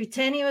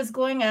 pretend he was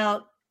going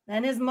out,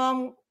 then his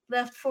mom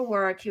left for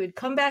work. He would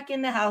come back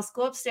in the house,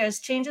 go upstairs,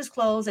 change his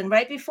clothes, and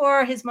right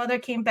before his mother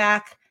came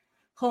back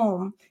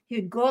home, he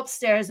would go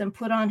upstairs and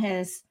put on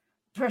his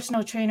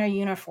personal trainer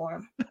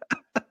uniform.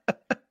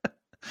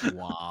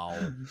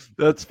 Wow.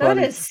 That's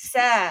funny. That is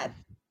sad.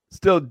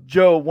 Still,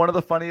 Joe, one of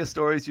the funniest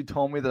stories you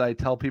told me that I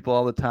tell people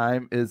all the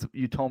time is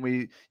you told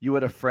me you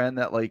had a friend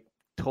that like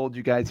told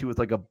you guys he was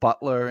like a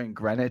butler in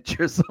Greenwich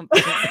or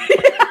something.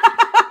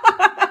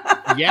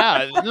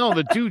 Yeah, no,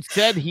 the dude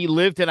said he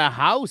lived in a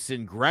house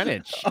in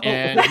Greenwich,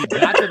 and he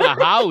got to the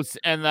house,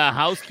 and the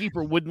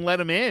housekeeper wouldn't let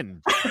him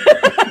in.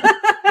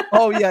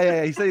 Oh,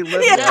 yeah. He said he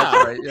lived there.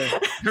 Right? Yeah.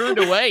 Turned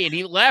away, and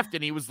he left,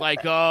 and he was like,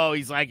 oh,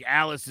 he's like,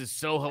 Alice is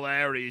so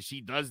hilarious. She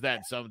does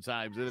that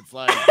sometimes. And it's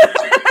like,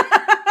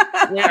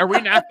 wait, are we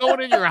not going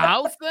in your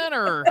house then?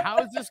 Or how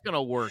is this going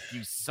to work,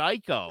 you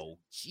psycho?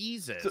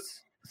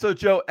 Jesus. So,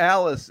 Joe,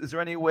 Alice, is there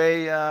any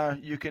way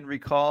you can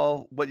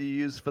recall what you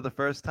used for the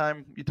first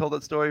time you told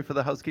that story for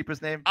the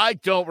housekeeper's name? I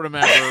don't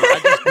remember. I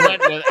just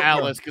went with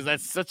Alice because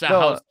that's such a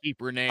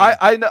housekeeper name.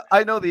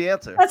 I know the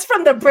answer. That's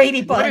from the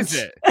Brady Bunch.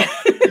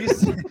 What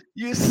is it?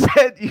 You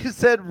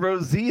said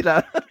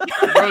Rosita.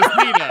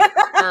 Rosita.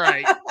 All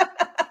right.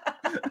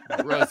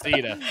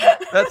 Rosita.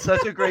 That's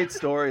such a great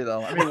story,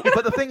 though. I mean,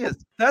 but the thing is,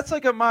 that's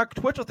like a Mark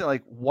Twitchell thing.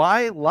 Like,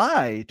 why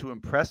lie to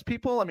impress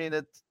people? I mean,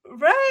 it's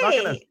not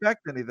going to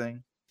affect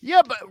anything.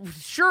 Yeah, but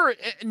sure,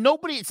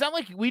 nobody. It's not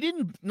like we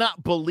didn't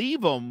not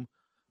believe him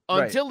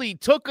until he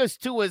took us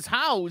to his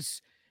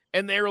house,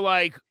 and they were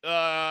like,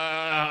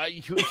 "Yeah,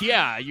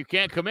 you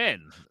can't come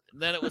in."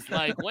 Then it was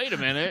like, wait a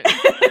minute,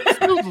 this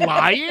dude's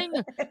lying?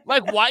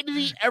 Like, why did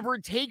he ever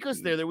take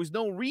us there? There was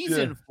no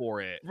reason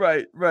for it.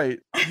 Right.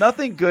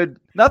 Nothing good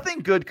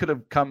could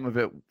have come of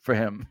it for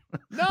him.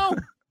 No.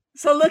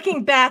 So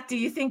looking back, do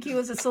you think he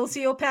was a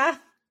sociopath?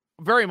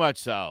 Very much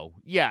so.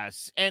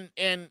 Yes. And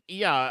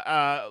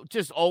yeah,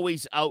 just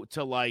always out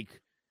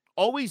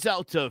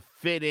to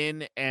fit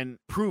in and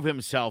prove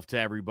himself to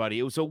everybody.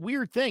 It was a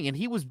weird thing. And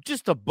he was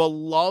just a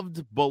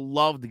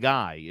beloved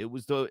guy. It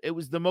was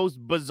the most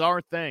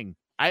bizarre thing.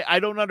 I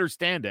don't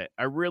understand it.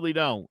 I really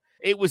don't.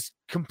 It was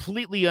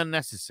completely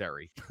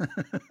unnecessary.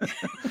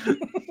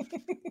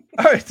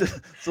 All right,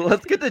 so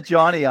let's get to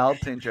Johnny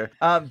Altinger.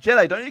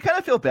 Jedi, don't you kind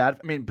of feel bad?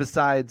 I mean,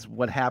 besides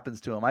what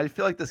happens to him, I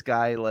feel like this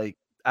guy, like,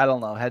 I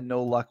don't know, had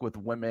no luck with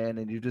women,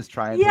 and you're just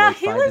trying to like,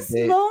 he was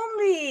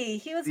lonely.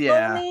 He was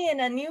lonely in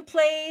a new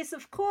place,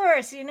 of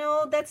course. You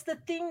know, that's the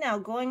thing now,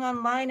 going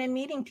online and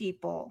meeting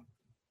people.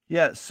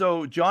 Yeah,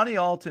 so Johnny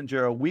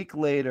Altinger, a week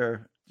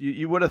later,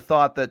 you would have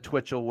thought that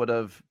Twitchell would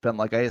have been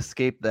like, I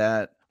escaped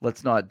that.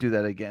 Let's not do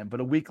that again.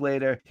 But a week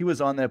later, he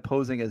was on there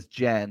posing as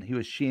Jen. He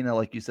was Sheena,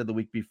 like you said the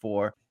week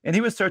before. And he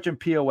was searching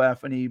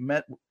POF, and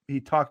he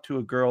talked to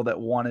a girl that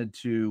wanted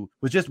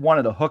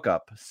a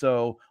hookup.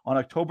 So on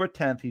October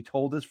 10th, he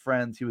told his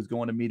friends he was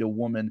going to meet a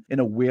woman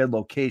in a weird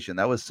location.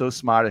 That was so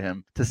smart of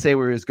him to say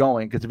where he was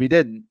going, because if he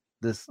didn't,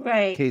 this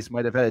case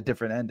might have had a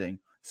different ending.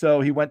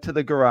 So he went to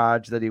the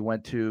garage that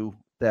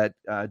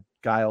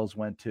Giles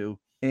went to,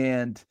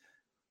 and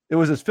it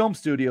was his film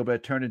studio, but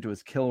it turned into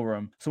his kill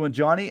room. So when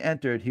Johnny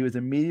entered, he was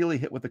immediately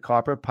hit with a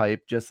copper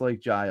pipe, just like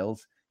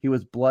Giles. He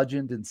was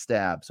bludgeoned and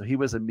stabbed, so he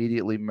was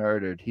immediately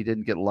murdered. He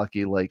didn't get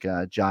lucky like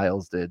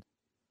Giles did.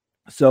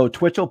 So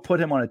Twitchell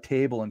put him on a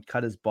table and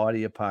cut his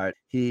body apart.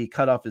 He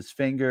cut off his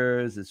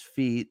fingers, his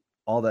feet,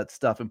 all that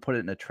stuff, and put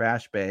it in a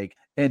trash bag.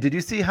 And did you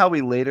see how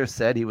he later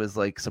said he was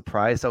like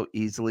surprised how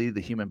easily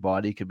the human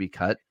body could be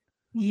cut?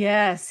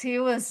 Yes, he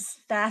was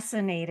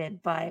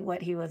fascinated by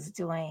what he was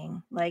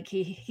doing. Like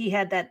he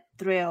had that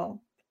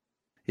thrill.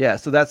 Yeah,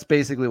 so that's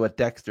basically what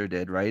Dexter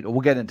did, right? We'll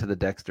get into the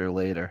Dexter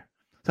later.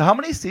 So how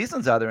many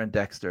seasons are there in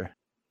Dexter?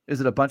 Is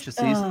it a bunch of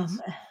seasons?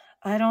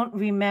 I don't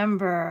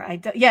remember.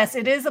 Yes,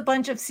 it is a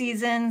bunch of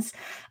seasons.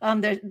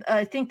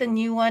 I think the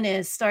new one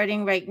is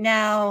starting right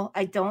now.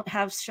 I don't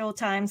have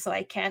Showtime, so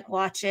I can't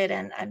watch it,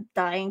 and I'm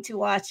dying to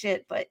watch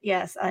it. But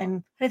yes,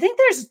 I think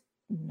there's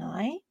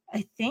 9.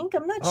 I think.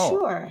 I'm not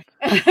sure.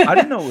 I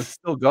didn't know it was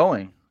still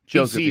going.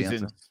 8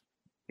 seasons.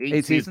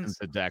 8 seasons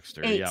of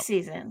Dexter. 8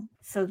 seasons.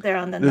 So they're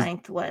on the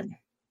 9th one.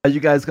 Are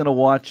you guys going to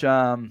watch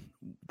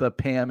the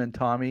Pam and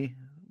Tommy?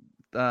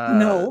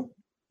 No.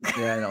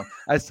 Yeah, I know.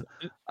 I saw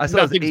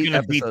nothing's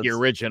going to beat the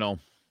original.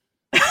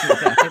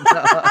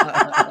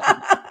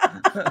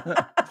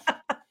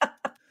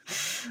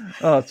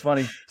 Oh, it's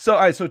funny. So,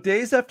 all right. So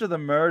days after the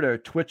murder,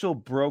 Twitchell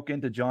broke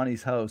into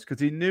Johnny's house because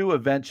he knew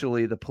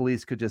eventually the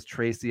police could just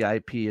trace the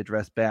IP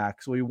address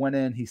back. So he went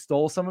in, he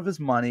stole some of his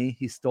money,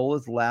 he stole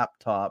his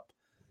laptop,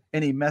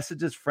 and he messaged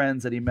his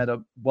friends that he met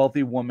a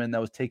wealthy woman that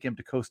was taking him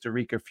to Costa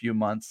Rica a few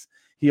months.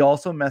 He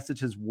also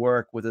messaged his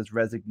work with his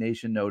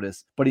resignation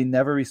notice, but he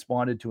never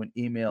responded to an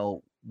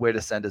email where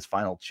to send his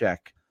final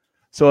check.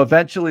 So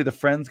eventually the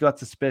friends got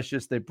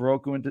suspicious. They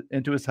broke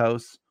into his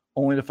house,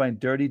 only to find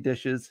dirty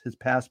dishes, his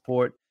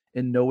passport,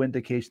 and no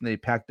indication that he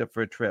packed up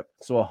for a trip.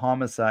 So a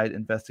homicide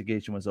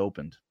investigation was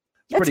opened.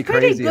 It's pretty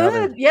crazy.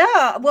 Good.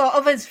 Yeah. Well,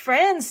 of his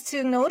friends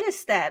to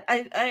notice that.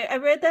 I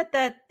read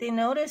that they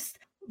noticed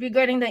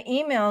regarding the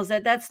emails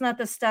that's not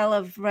the style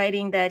of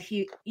writing that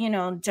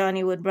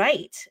Johnny would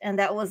write. And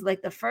that was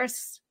like the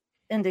first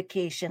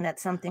indication that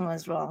something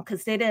was wrong,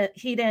 because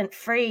he didn't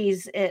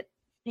phrase it,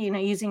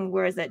 using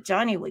words that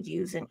Johnny would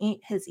use in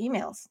his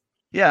emails.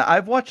 Yeah,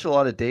 I've watched a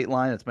lot of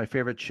Dateline. It's my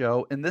favorite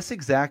show. And this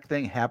exact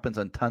thing happens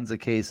on tons of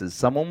cases.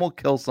 Someone will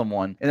kill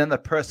someone, and then the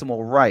person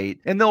will write.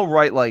 And they'll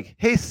write like,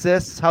 hey,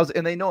 sis,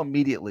 and they know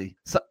immediately.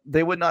 So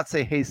they would not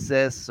say, hey,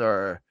 sis,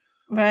 or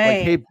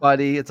like, hey,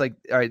 buddy. It's like,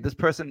 all right, this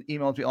person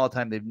emails me all the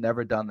time. They've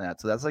never done that.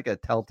 So that's like a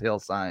telltale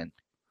sign.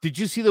 Did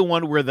you see the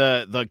one where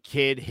the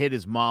kid hit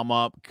his mom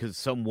up because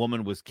some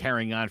woman was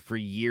carrying on for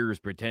years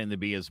pretending to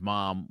be his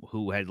mom,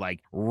 who had like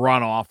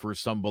run off for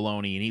some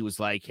baloney, and he was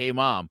like, hey,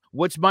 mom,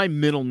 what's my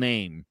middle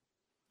name?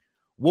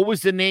 What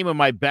was the name of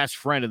my best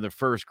friend in the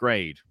first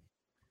grade?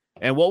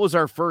 And what was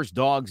our first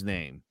dog's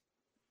name?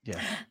 Yeah,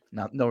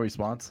 no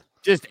response.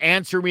 Just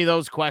answer me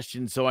those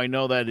questions so I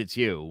know that it's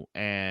you.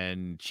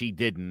 And she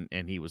didn't,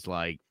 and he was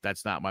like,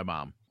 that's not my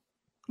mom.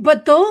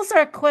 But those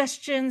are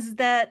questions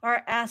that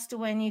are asked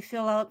when you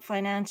fill out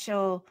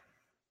financial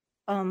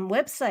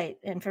website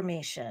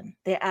information.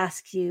 They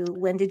ask you,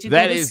 when did you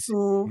go to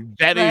school?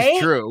 That is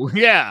true.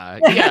 Yeah.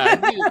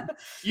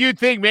 You'd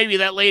think maybe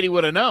that lady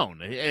would have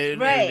known.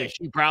 And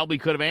she probably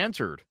could have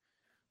answered.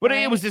 But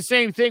it was the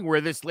same thing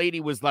where this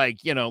lady was like,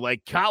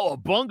 like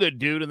cowabunga,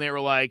 dude. And they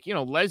were like,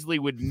 Leslie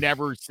would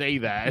never say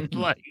that.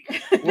 Like,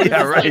 what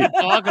are you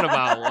talking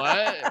about?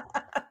 What?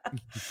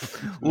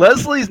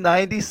 Leslie's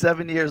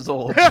 97 years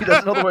old. She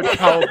doesn't know the word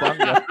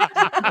cowabunga.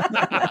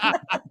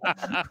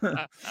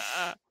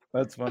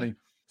 That's funny.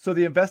 So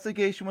the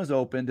investigation was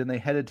opened and they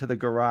headed to the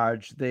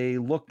garage. They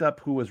looked up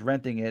who was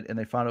renting it and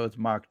they found it was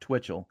Mark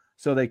Twitchell.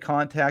 So they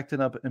contacted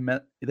him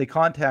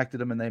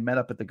and they met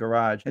up at the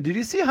garage. And did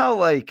you see how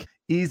like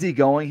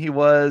easygoing he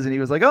was? And he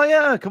was like, "Oh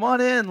yeah, come on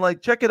in,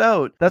 like check it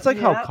out." That's like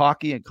how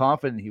cocky and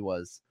confident he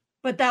was.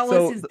 But that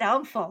was his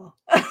downfall.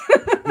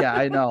 Yeah,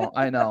 I know.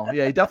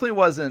 Yeah, he definitely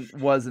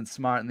wasn't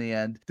smart in the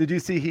end. Did you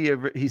see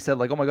he said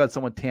like, "Oh my God,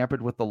 someone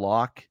tampered with the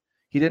lock."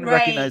 He didn't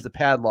recognize the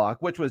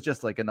padlock, which was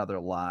just like another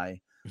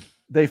lie.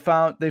 They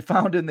found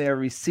in there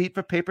receipt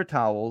for paper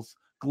towels,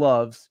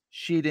 gloves,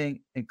 sheeting,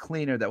 and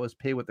cleaner that was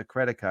paid with a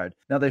credit card.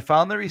 Now they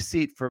found the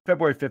receipt for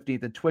February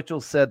 15th, and Twitchell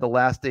said the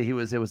last day it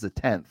was the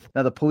 10th.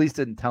 Now the police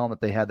didn't tell him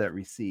that they had that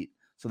receipt,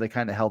 so they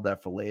kind of held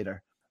that for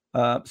later.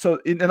 So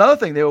another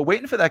thing, they were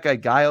waiting for that guy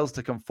Giles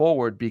to come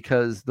forward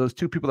because those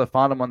two people that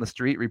found him on the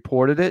street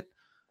reported it,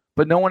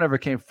 but no one ever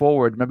came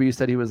forward. Remember you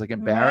said he was like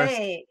embarrassed?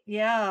 Right,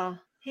 yeah.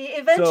 He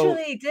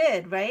eventually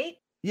did, right?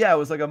 Yeah, it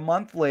was like a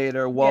month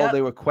later while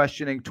they were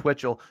questioning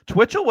Twitchell.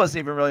 Twitchell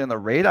wasn't even really on the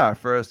radar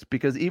first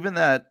because even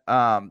that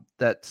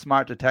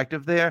smart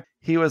detective there,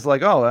 he was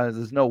like, "Oh,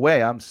 there's no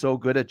way. I'm so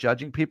good at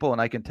judging people, and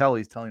I can tell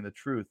he's telling the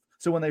truth."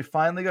 So when they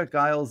finally got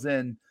Giles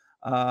in,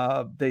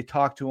 they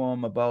talked to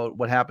him about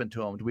what happened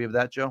to him. Do we have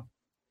that, Joe?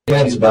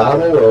 Dance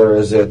battle, or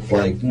is it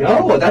like...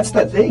 No, that's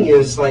the thing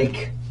is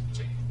like,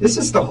 this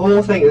is the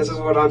whole thing. This is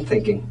what I'm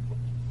thinking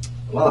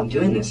while I'm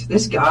doing this.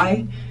 This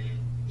guy,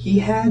 he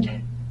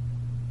had...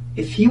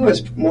 If he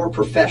was more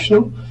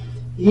professional,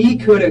 he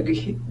could have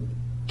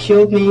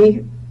killed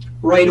me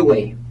right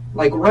away.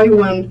 Like right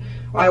when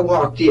I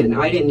walked in,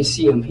 I didn't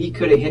see him. He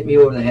could have hit me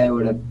over the head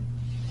with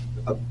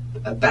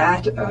a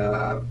bat,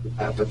 a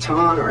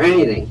baton, or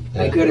anything.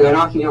 Yeah. He could have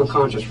knocked me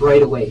unconscious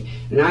right away.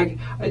 And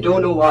I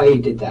don't know why he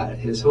did that.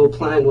 His whole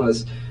plan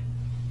was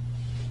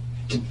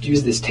to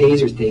use this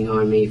taser thing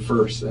on me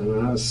first, and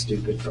that was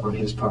stupid on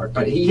his part.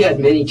 But he had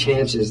many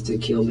chances to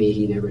kill me.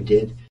 He never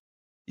did.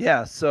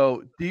 Yeah,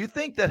 so do you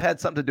think that had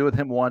something to do with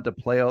him wanting to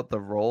play out the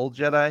role,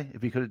 Jedi,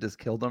 if he could have just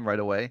killed him right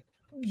away?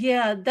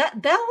 Yeah, that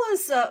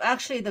was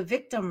actually the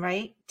victim,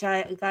 right?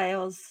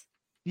 Giles.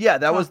 Yeah,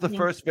 that was the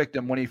first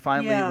victim when he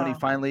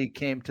finally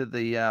came to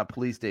the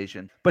police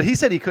station. But he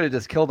said he could have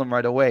just killed him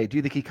right away. Do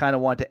you think he kind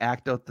of wanted to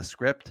act out the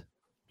script?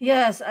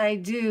 Yes, I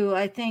do.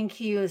 I think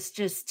he was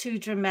just too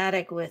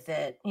dramatic with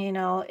it. You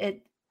know,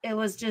 it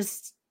was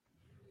just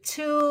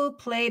too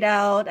played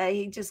out.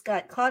 He just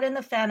got caught in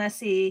the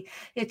fantasy.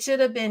 It should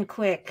have been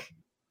quick.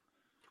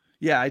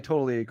 Yeah, I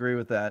totally agree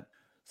with that.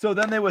 So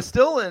then they were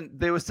still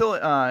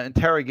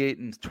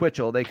interrogating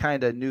Twitchell. They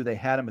kind of knew they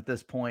had him at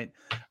this point.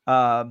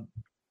 Then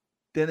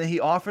he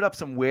offered up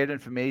some weird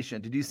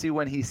information. Did you see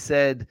when he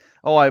said,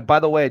 "Oh,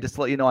 by the way, just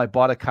to let you know, I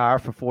bought a car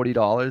for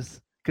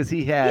 $40"? Because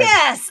he had...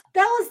 Yes,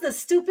 that was the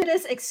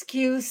stupidest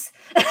excuse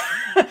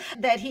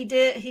that he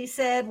did. He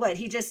said what?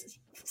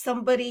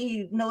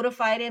 Somebody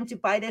notified him to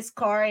buy this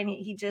car and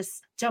he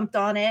just jumped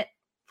on it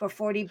for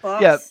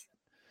 $40.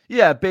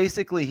 Yeah.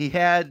 Basically,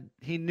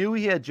 he knew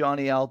he had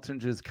Johnny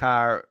Altringer's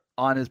car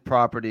on his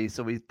property,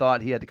 so he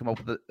thought he had to come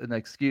up with an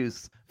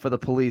excuse for the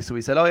police. So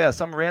he said, "Oh yeah,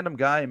 some random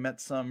guy met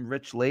some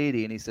rich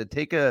lady," and he said,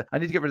 "I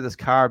need to get rid of this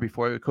car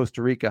before I go to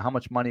Costa Rica. How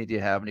much money do you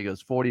have?" And he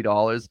goes,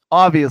 $40.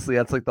 Obviously,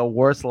 that's like the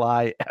worst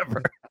lie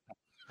ever.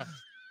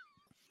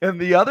 And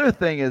the other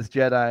thing is,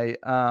 Jedi,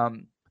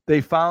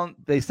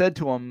 they said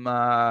to him,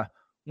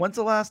 "When's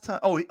the last time?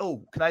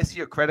 Oh, can I see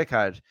your credit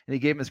card?" And he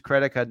gave him his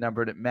credit card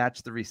number, and it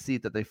matched the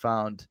receipt that they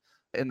found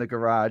in the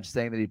garage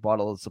saying that he bought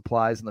all the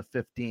supplies on the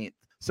 15th.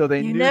 So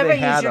they knew they had him. You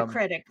never use your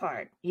credit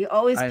card. You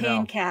always pay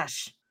in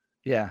cash.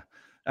 Yeah,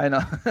 I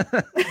know.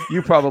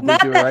 You probably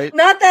do, right?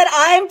 Not that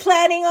I'm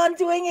planning on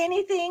doing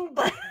anything,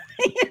 but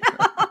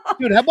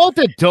Dude, how about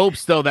the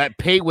dopes though that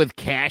pay with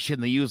cash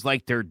and they use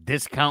like their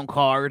discount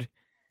card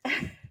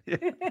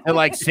and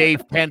like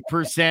save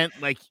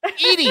 10%? Like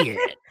idiot.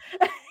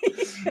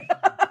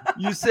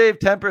 You save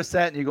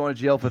 10% and you're going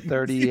to jail for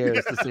 30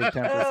 years to save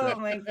 10%. Oh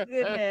my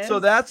goodness. So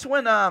that's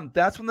when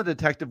the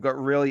detective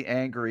got really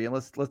angry. And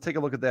let's take a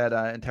look at that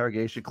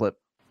interrogation clip.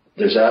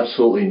 There's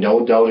absolutely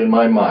no doubt in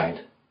my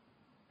mind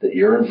that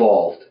you're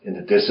involved in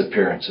the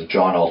disappearance of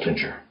John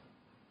Altinger.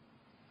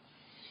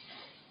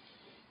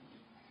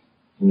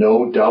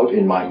 No doubt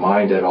in my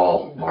mind at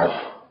all, Mark.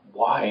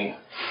 Why?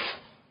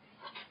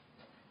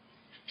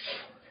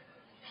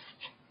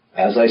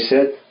 As I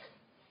said,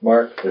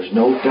 Mark, there's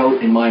no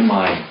doubt in my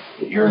mind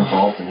that you're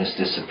involved in this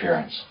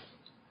disappearance.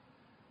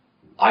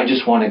 I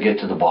just want to get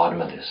to the bottom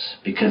of this,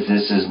 because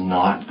this is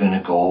not going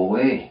to go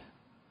away.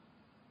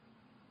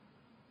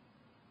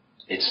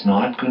 It's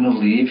not going to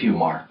leave you,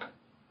 Mark.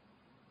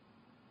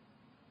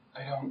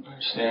 I don't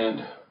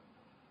understand.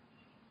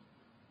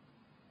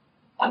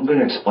 I'm going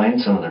to explain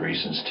some of the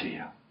reasons to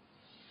you.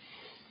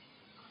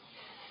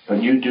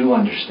 But you do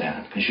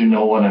understand, because you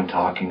know what I'm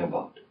talking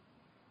about.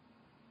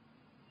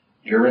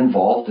 You're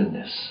involved in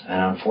this,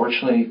 and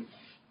unfortunately,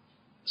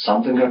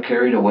 something got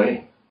carried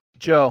away.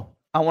 Joe,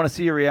 I want to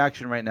see your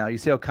reaction right now. You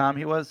see how calm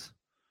he was?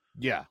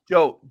 Yeah.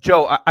 Joe,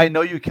 I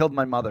know you killed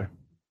my mother.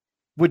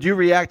 Would you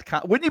react?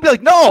 Wouldn't you be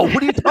like, "No,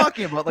 what are you talking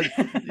talking about? Like,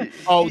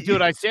 oh,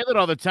 dude, I say that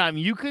all the time.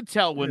 You could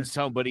tell when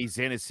somebody's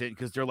innocent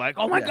because they're like,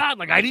 "Oh my God,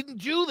 like I didn't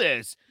do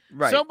this."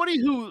 Right. Somebody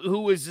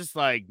who is just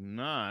like,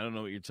 "Nah, I don't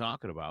know what you're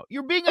talking about."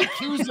 You're being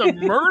accused of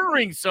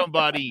murdering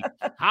somebody.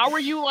 How are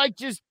you like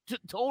just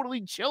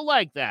totally chill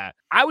like that?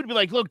 I would be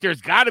like, "Look,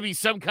 there's got to be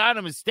some kind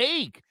of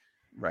mistake."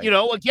 Right. You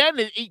know, again,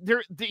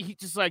 he's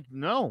just like,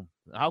 "No,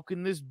 how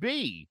can this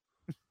be?"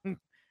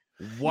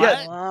 What?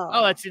 Yeah. Wow.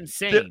 Oh, that's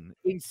insane.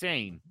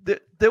 Insane.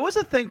 There was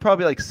a thing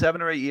probably like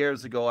 7 or 8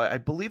 years ago. I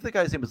believe the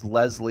guy's name was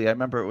Leslie. I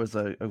remember it was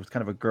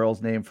kind of a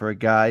girl's name for a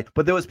guy.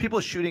 But there was people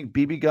shooting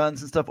BB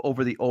guns and stuff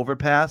over the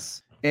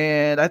overpass.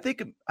 And I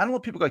don't know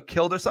if people got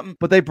killed or something,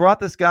 but they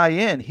brought this guy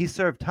in. He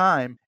served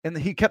time, and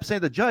he kept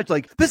saying to the judge,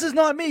 like, "This is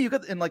not me."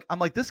 I'm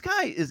like, this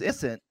guy is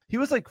innocent. He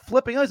was like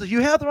flipping out. He's like, "You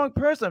have the wrong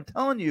person, I'm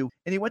telling you."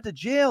 And he went to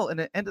jail, and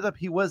it ended up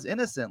he was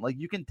innocent. Like,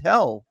 you can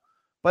tell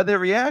by their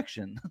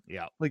reaction.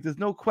 Yeah. Like, there's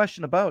no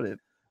question about it.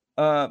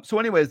 So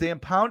anyways, they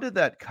impounded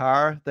that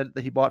car that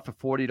he bought for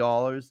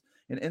 $40,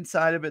 and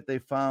inside of it they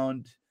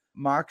found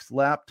Mark's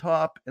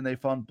laptop, and they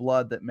found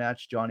blood that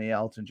matched Johnny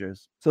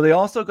Altinger's. So they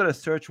also got a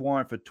search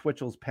warrant for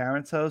Twitchell's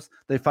parents' house.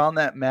 They found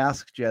that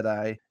mask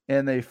Jedi,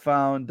 and they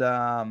found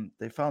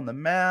the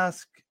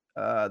mask.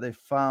 They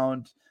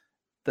found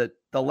the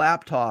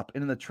laptop,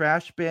 and in the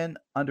trash bin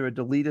under a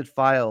deleted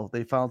file,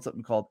 they found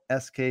something called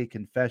SK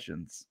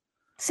Confessions.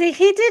 See,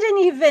 he didn't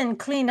even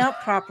clean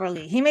up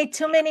properly. He made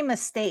too many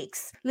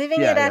mistakes.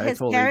 Leaving it at his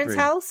totally parents'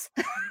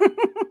 agree.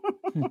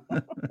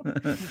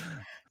 house.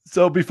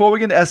 So before we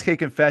get into SK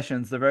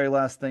Confessions, the very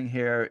last thing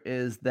here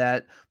is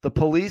that the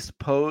police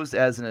posed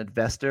as an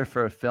investor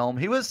for a film.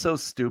 He was so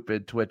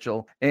stupid,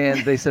 Twitchell.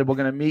 And they said, "We're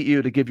going to meet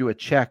you to give you a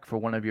check for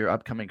one of your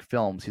upcoming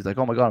films." He's like,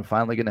 "Oh my God, I'm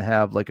finally going to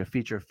have like a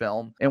feature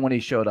film." And when he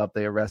showed up,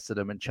 they arrested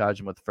him and charged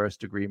him with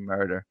first-degree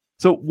murder.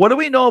 So what do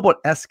we know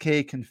about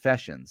SK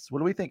Confessions? What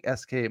do we think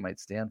SK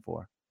might stand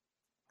for?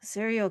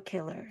 Serial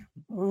killer.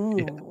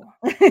 Ooh.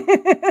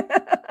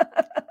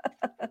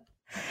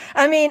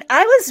 I mean,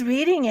 I was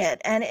reading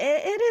it, and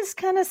it is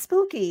kind of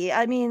spooky.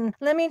 I mean,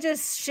 let me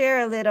just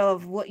share a little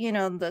of what,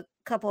 the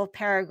couple of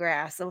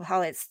paragraphs of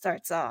how it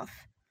starts off.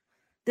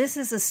 "This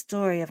is a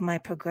story of my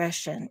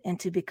progression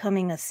into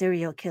becoming a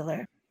serial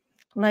killer.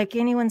 Like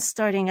anyone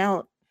starting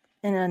out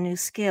in a new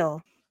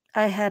skill,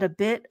 I had a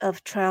bit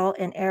of trial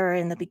and error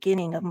in the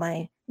beginning of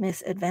my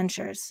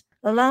misadventures.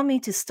 Allow me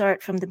to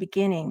start from the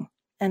beginning,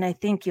 and I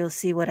think you'll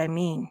see what I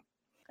mean.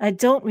 I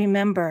don't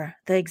remember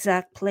the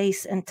exact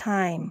place and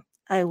time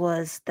I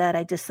was that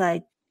I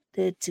decided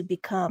to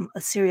become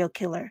a serial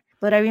killer,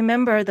 but I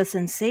remember the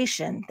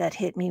sensation that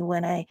hit me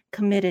when I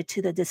committed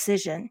to the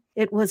decision.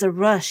 It was a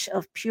rush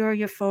of pure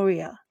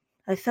euphoria.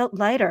 I felt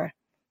lighter,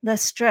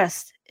 less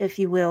stressed, if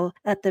you will,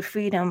 at the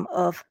freedom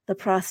of the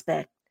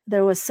prospect.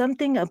 There was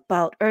something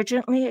about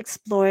urgently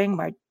exploring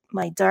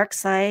my dark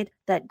side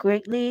that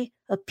greatly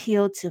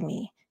appealed to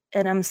me,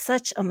 and I'm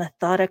such a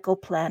methodical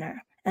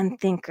planner and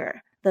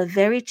thinker. The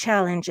very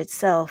challenge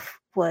itself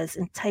was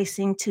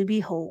enticing to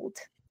behold."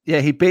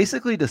 Yeah, he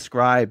basically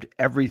described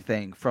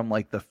everything from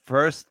like the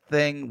first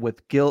thing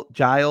with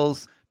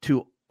Giles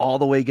to all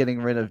the way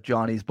getting rid of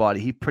Johnny's body.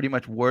 He pretty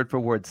much word for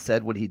word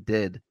said what he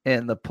did,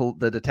 and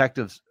the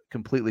detectives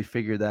completely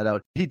figured that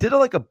out. He did it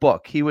like a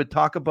book. He would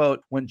talk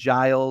about when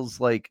Giles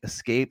like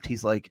escaped.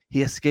 He's like,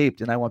 "He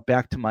escaped, and I went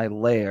back to my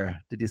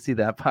lair." Did you see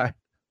that part?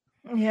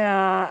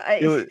 Yeah,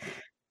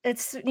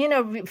 it's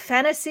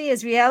fantasy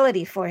is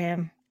reality for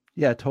him.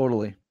 Yeah,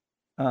 totally.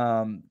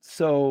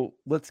 So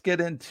let's get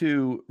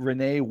into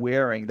Renee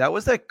Waring. That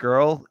was that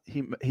girl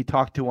he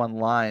talked to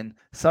online.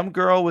 Some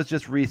girl was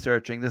just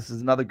researching. This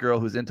is another girl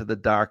who's into the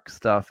dark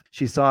stuff.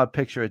 She saw a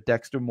picture of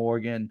Dexter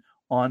Morgan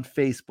on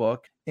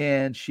Facebook,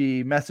 and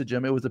she messaged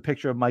him. It was a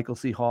picture of Michael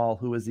C. Hall,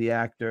 who was the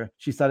actor.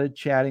 She started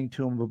chatting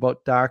to him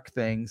about dark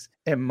things,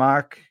 and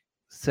Mark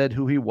said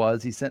who he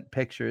was. He sent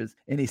pictures,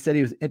 and he said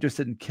he was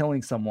interested in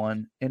killing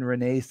someone. And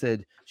Renee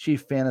said she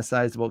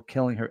fantasized about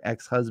killing her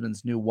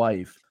ex-husband's new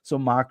wife. So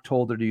Mark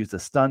told her to use a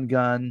stun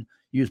gun,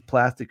 use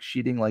plastic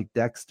sheeting like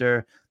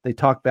Dexter. They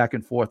talked back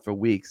and forth for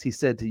weeks. He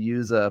said to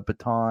use a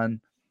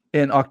baton.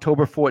 In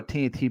October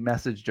 14th, he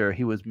messaged her.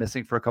 He was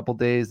missing for a couple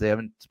days. They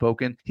haven't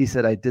spoken. He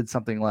said, "I did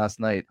something last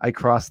night. I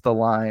crossed the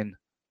line,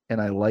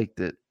 and I liked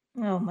it."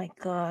 Oh my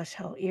gosh,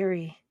 how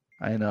eerie.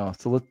 I know.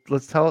 So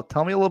let's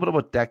tell me a little bit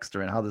about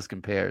Dexter and how this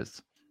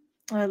compares.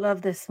 I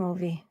love this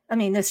movie. I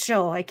mean, this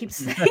show. I keep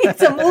saying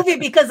it's a movie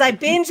because I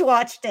binge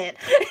watched it.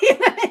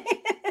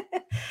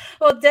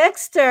 Well,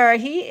 Dexter,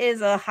 he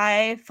is a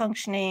high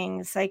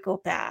functioning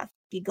psychopath.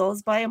 He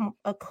goes by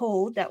a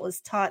code that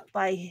was taught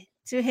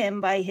to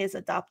him by his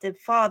adoptive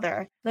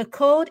father. The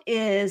code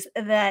is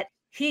that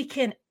he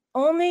can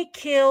only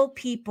kill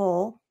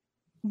people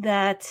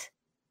that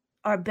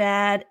are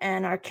bad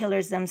and are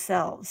killers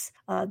themselves.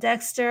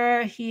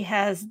 Dexter, he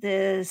has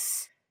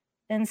this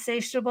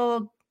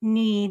insatiable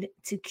need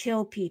to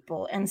kill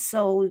people. And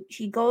so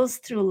he goes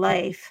through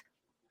life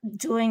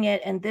doing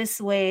it in this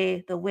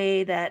way, the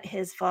way that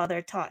his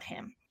father taught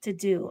him to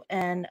do.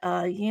 And,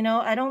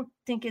 I don't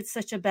think it's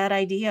such a bad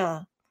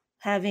idea.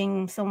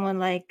 having someone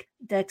like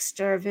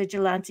Dexter,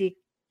 vigilante,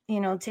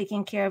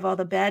 taking care of all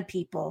the bad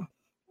people,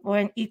 or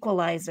an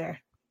equalizer.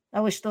 I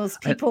wish those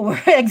people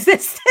were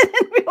existed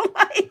in real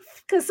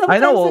life, because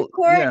sometimes the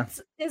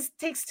court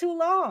takes too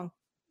long.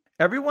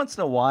 Every once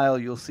in a while,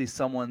 you'll see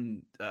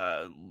someone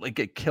like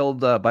get killed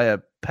by a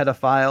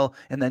pedophile,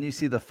 and then you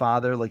see the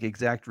father like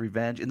exact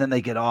revenge, and then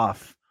they get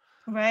off.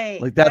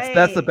 Right. Like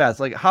that's the best.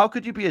 Like, how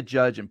could you be a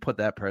judge and put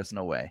that person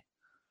away?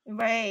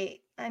 Right.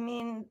 I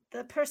mean,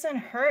 the person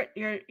hurt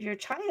your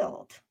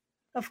child.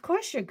 Of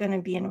course, you're going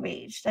to be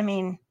enraged. I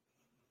mean,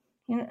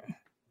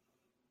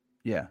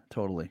 Yeah,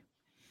 totally.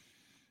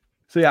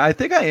 So yeah, I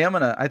think I am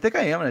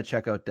gonna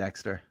check out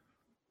Dexter.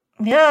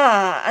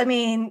 Yeah, I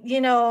mean,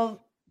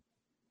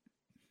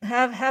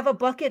 have a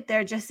bucket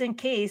there just in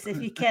case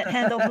if you can't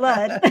handle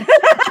blood,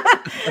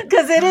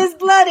 because it is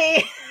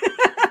bloody.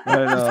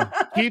 I know.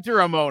 Keep your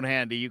remote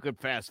handy. You could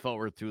fast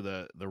forward through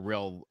the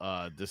real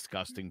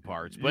disgusting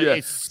parts, but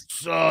it's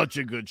such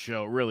a good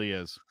show. It really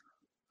is.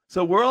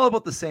 So we're all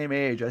about the same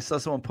age. I saw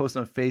someone post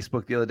on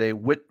Facebook the other day.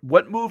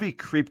 What movie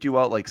creeped you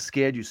out, like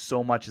scared you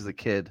so much as a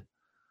kid?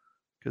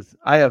 Because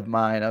I have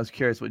mine. I was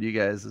curious what you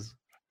guys is.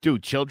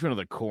 Dude, Children of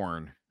the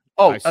Corn.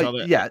 Oh, I saw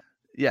that.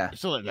 Yeah. I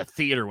saw that in the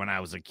theater when I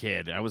was a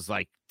kid. I was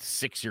like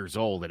 6 years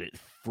old, and it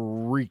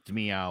freaked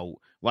me out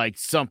like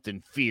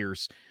something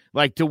fierce.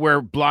 Like to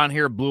where blonde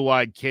hair, blue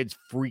eyed kids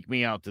freak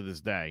me out to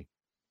this day.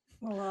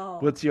 Wow.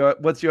 What's yours,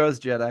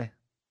 Jedi?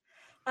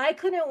 I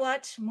couldn't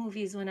watch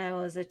movies when I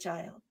was a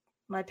child.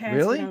 My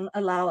parents wouldn't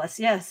allow us.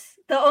 Yes.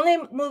 The only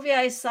movie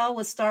I saw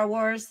was Star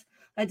Wars.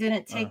 I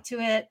didn't take to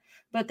it.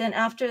 But then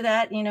after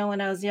that, when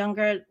I was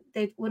younger,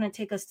 they wouldn't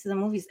take us to the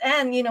movies.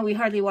 And, we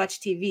hardly watch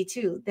TV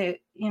too.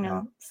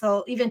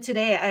 So even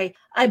today,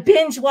 I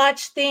binge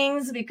watch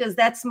things because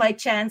that's my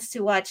chance to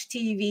watch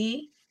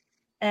TV.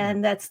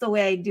 And that's the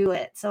way I do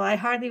it. So I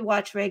hardly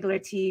watch regular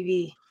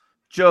TV.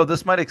 Joe,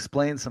 this might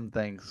explain some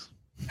things.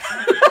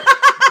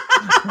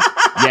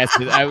 Yes,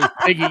 I was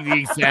thinking the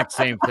exact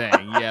same thing.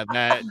 Yeah,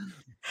 that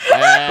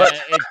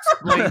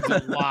explains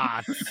a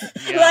lot.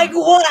 Yeah. Like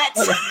what?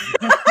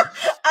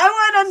 I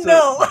want to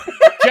know.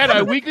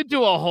 Jedi, we could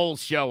do a whole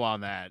show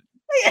on that.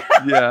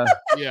 Yeah.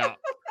 Yeah.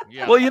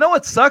 Well, you know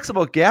what sucks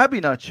about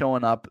Gabby not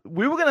showing up?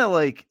 We were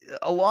gonna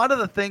a lot of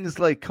the things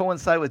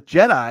coincide with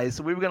Jedi,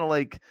 so we were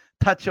gonna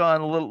touch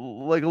on a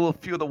little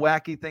few of the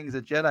wacky things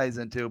that Jedi's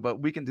into, but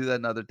we can do that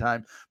another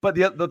time. But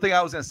the thing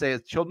I was gonna say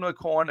is Children of the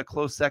Corn, a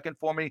close second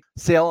for me.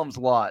 Salem's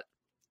Lot.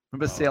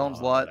 Remember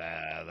Salem's Lot?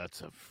 Yeah,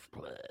 that's a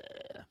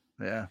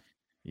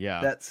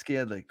yeah. That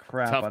scared the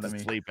crap out of me. Tough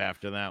to sleep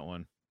after that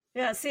one.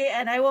 Yeah, see,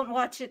 and I won't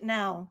watch it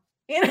now.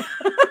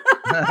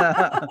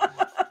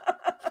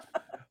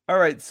 All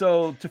right,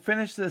 so to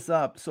finish this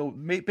up, so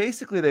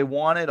basically they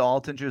wanted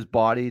Altinger's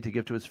body to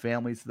give to his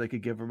family so they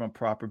could give him a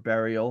proper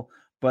burial,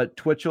 but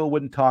Twitchell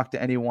wouldn't talk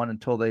to anyone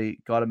until they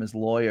got him his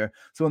lawyer.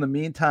 So in the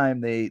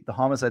meantime, the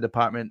homicide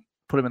department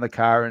put him in the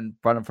car and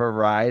brought him for a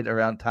ride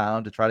around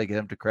town to try to get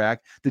him to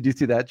crack. Did you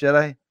see that,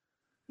 Jedi?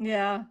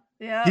 Yeah.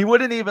 He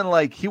wouldn't even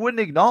he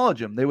wouldn't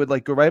acknowledge him. They would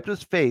go right up to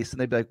his face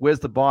and they'd be like, "Where's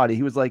the body?"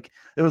 He was it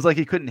was like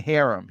he couldn't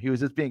hear him. He was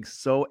just being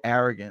so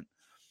arrogant.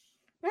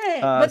 Right.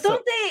 But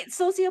don't they,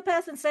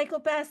 sociopaths and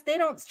psychopaths, they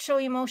don't show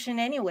emotion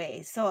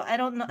anyway. So I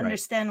don't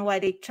understand why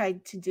they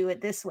tried to do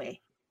it this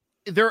way.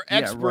 They're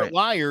expert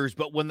liars,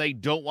 but when they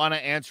don't want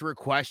to answer a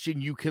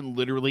question, you can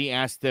literally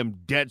ask them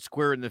dead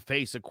square in the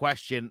face a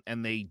question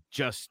and they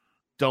just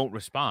don't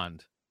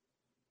respond.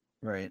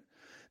 Right.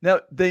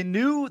 Now, they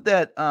knew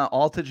that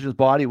Altinger's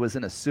body was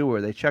in a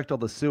sewer. They checked all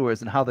the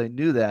sewers, and how they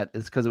knew that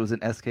is because it was in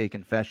SK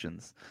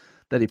Confessions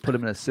that he put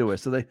him in a sewer.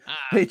 So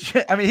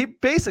he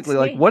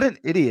basically, what an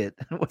idiot.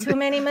 Too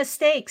many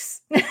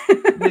mistakes.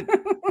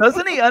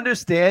 Doesn't he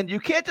understand? You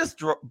can't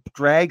just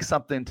drag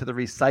something to the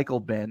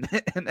recycle bin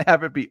and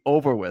have it be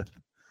over with.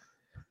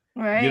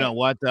 Right. You know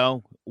what,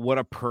 though? What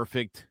a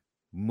perfect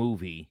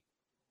movie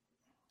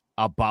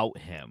about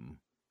him.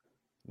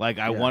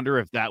 I wonder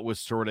if that was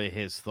sort of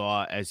his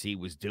thought as he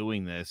was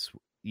doing this,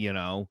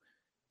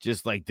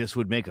 just this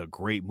would make a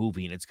great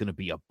movie and it's going to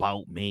be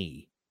about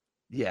me.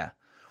 Yeah.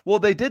 Well,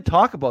 they did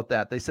talk about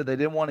that. They said they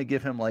didn't want to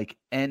give him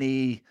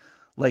any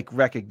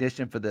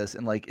recognition for this.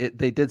 And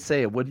they did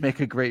say it would make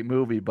a great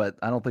movie, but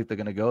I don't think they're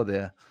going to go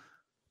there.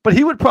 But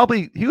he would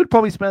probably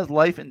spend his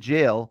life in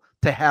jail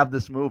to have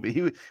this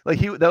movie.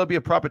 That would be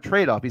a proper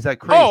trade-off. He's that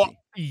crazy. Oh,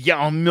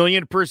 yeah,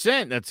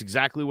 1,000,000%. That's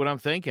exactly what I'm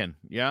thinking.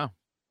 Yeah.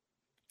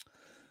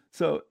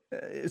 So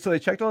they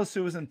checked all the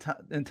sewers in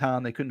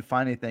town. They couldn't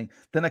find anything.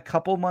 Then a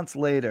couple months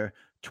later,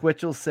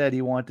 Twitchell said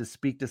he wanted to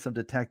speak to some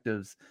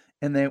detectives.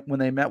 And when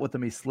they met with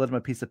him, he slid him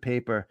a piece of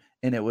paper,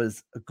 and it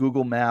was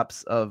Google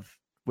Maps of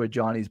where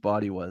Johnny's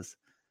body was.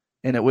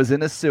 And it was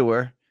in a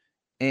sewer,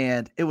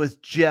 and it was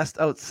just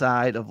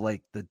outside of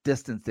the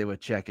distance they were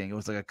checking. It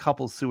was a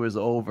couple sewers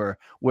over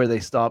where they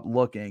stopped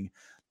looking.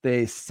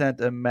 They sent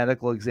a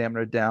medical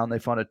examiner down. They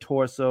found a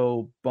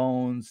torso,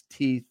 bones,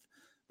 teeth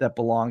that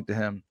belonged to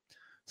him.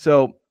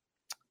 So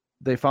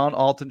they found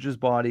Altinger's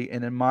body,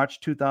 and in March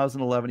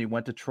 2011, he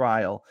went to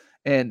trial.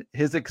 And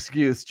his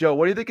excuse, Joe,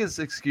 what do you think his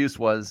excuse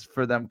was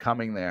for them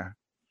coming there?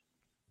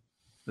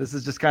 This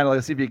is just kind of,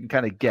 let's see if you can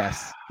kind of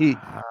guess.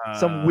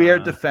 Some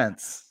weird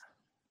defense.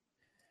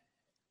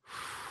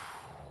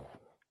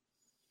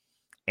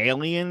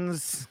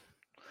 Aliens.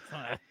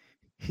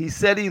 He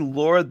said he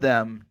lured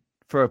them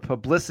for a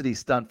publicity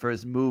stunt for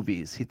his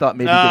movies. He thought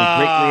maybe get a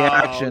great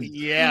reaction.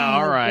 Yeah,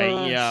 all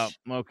right. Yeah,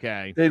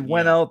 okay. They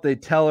went out, they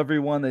tell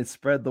everyone, they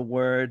spread the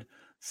word.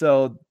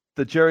 So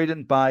the jury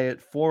didn't buy it.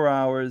 4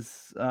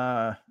 hours,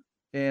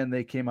 and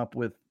they came up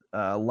with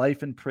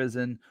life in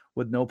prison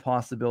with no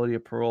possibility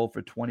of parole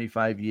for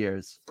 25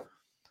 years.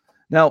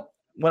 Now,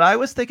 when I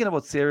was thinking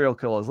about serial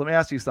killers, let me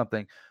ask you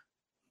something.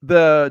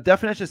 The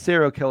definition of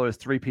serial killer is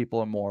 3 people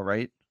or more,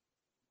 right?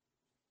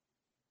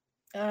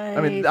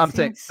 I mean, I'm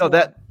saying so.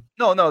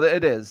 No,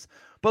 it is.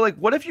 But like,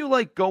 what if you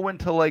like go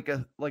into like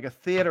a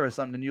theater or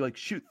something and you like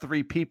shoot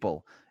 3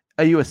 people?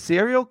 Are you a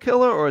serial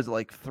killer, or is it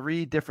like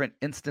 3 different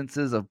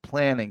instances of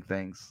planning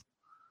things?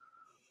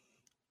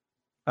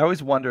 I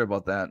always wonder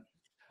about that.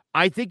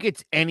 I think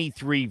it's any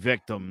 3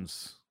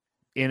 victims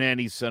in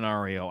any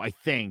scenario, I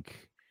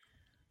think.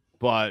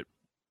 But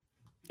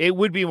it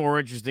would be more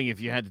interesting if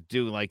you had to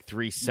do like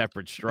 3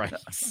 separate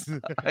strikes.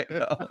 I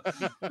know.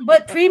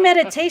 But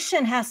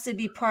premeditation has to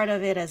be part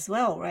of it as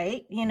well,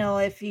 right? You know,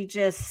 if you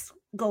just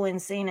go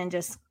insane and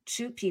just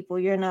shoot people,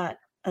 you're not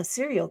a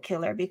serial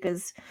killer,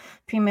 because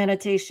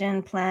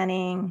premeditation,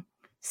 planning,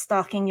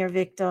 stalking your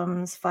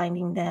victims,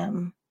 finding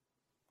them,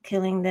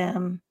 killing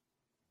them.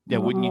 Yeah,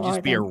 wouldn't you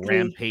just be a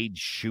rampage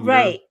shooter?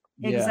 Right,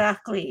 Yeah.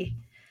 exactly.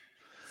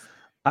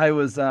 I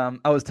was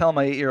telling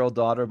my 8-year-old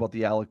daughter about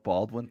the Alec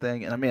Baldwin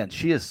thing, and man,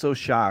 she is so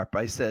sharp.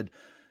 I said,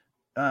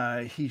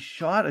 he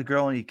shot a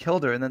girl and he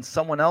killed her, and then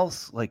someone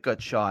else like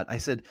got shot. I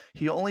said,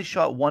 he only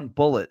shot 1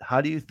 bullet.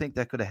 How do you think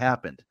that could have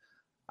happened?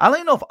 I don't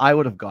even know if I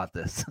would have got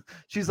this.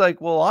 She's like,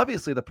 well,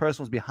 obviously the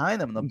person was behind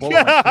them and the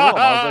bullet went through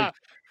him.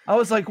 I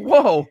was like,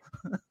 whoa.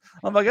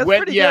 I'm like, that's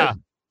pretty good.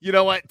 You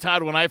know what,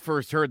 Todd, when I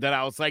first heard that,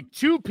 I was like,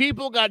 2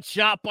 people got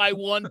shot by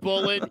 1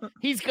 bullet.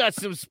 He's got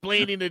some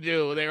splaining to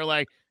do. They were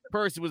like,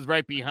 person was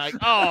right behind.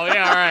 Oh,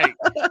 yeah, all right.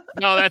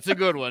 No, that's a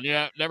good one.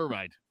 Yeah, never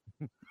mind.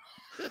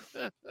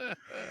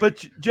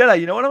 But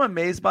Jedi, you know what I'm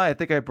amazed by? I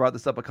think I brought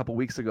this up a couple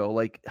weeks ago,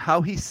 like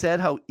how he said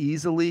how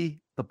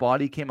easily the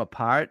body came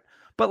apart.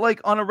 But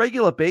like on a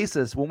regular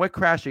basis, when we're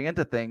crashing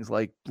into things,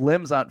 like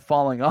limbs aren't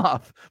falling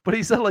off. But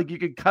he said like you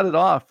could cut it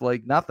off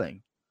like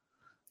nothing.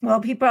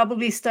 Well, he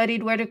probably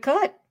studied where to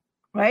cut,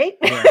 right?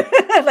 Yeah.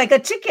 Like a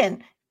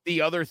chicken.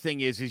 The other thing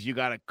is you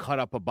got to cut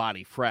up a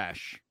body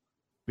fresh,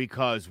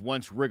 because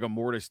once rigor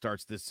mortis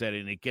starts to set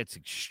in, it gets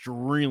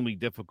extremely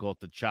difficult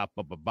to chop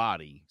up a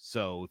body.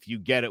 So if you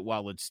get it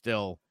while it's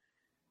still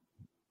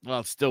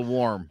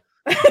warm.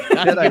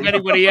 Not to give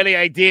anybody any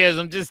ideas,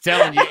 I'm just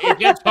telling you, it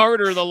gets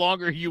harder the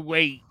longer you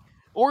wait.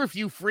 Or if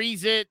you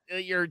freeze it,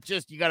 you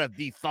got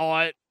to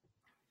thaw it.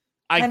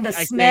 And the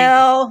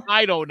smell.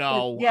 I don't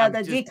know. Yeah, I'm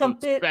the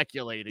just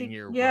speculating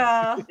here.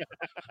 Yeah.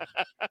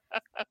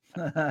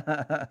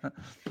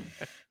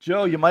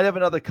 Joe, you might have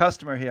another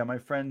customer here. My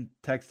friend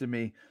texted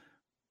me,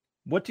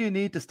 what do you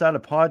need to start a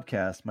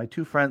podcast? My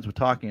 2 friends were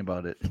talking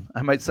about it.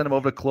 I might send them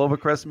over to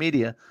Clovercrest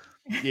Media.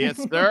 Yes,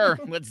 sir.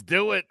 Let's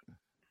do it.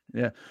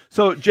 Yeah.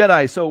 So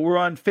Jedi, we're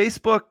on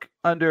Facebook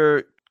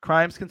under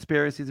Crimes,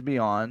 Conspiracies, and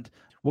Beyond.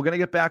 We're going to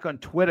get back on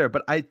Twitter,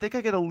 but I think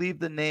I got to leave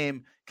the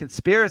name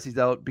Conspiracies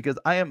out because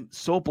I am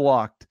so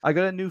blocked. I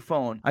got a new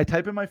phone. I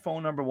type in my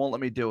phone number, won't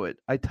let me do it.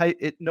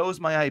 It knows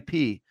my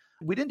IP.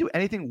 We didn't do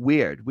anything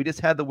weird. We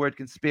just had the word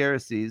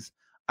conspiracies.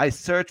 I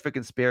searched for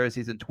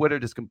conspiracies and Twitter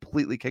just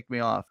completely kicked me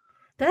off.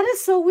 That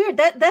is so weird.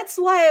 That's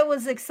why I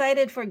was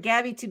excited for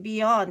Gabby to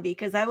be on,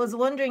 because I was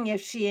wondering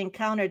if she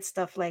encountered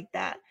stuff like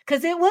that.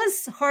 Because it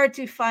was hard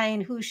to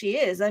find who she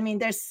is. I mean,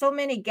 there's so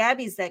many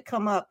Gabbys that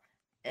come up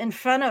in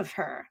front of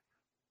her.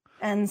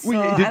 And so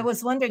I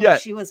was wondering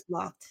if she was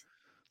blocked.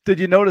 Did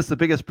you notice the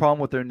biggest problem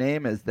with her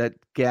name is that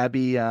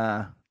Gabby,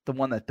 the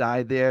one that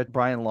died there,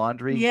 Brian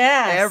Laundrie?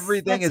 Yeah.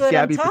 Everything is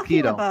Gabby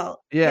Petito.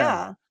 About.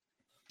 Yeah.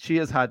 She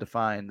is hard to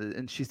find.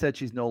 And she said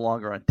she's no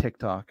longer on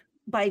TikTok.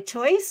 By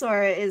choice,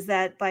 or is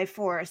that by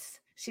force?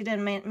 She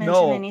didn't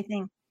mention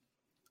anything.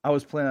 I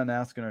was planning on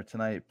asking her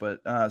tonight, but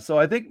so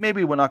I think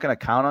maybe we're not going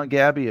to count on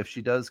Gabby. If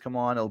she does come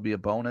on, it'll be a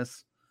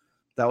bonus.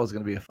 That was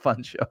going to be a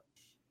fun show.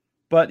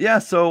 But yeah,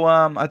 so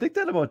I think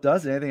that about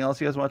does it. Anything else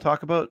you guys want to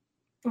talk about?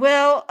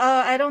 Well,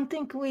 I don't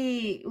think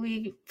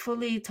we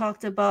fully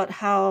talked about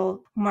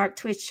how Mark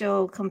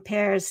Twitchell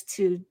compares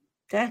to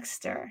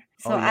Dexter.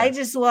 So I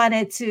just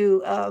wanted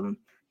to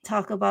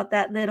talk about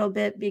that little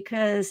bit,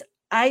 because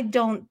I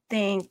don't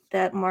think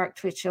that Mark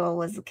Twitchell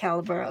was the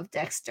caliber of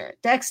Dexter.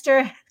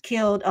 Dexter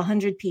killed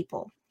 100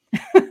 people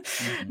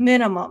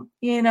minimum,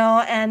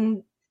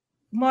 and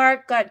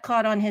Mark got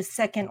caught on his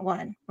second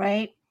one,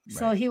 right?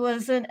 So he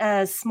wasn't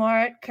as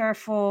smart,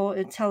 careful,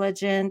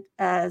 intelligent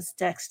as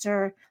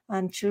Dexter.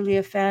 I'm truly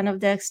a fan of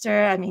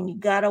Dexter. I mean, you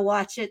got to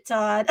watch it,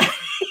 Todd.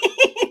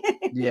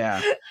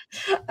 Yeah.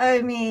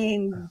 I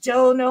mean,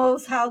 Joe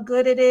knows how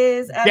good it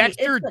is.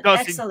 Dexter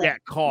doesn't excellent.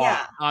 get caught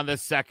Yeah. on the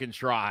second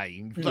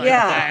try. Like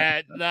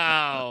Yeah.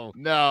 that.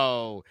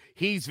 No.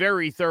 He's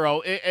very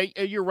thorough.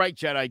 You're right,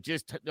 Jedi.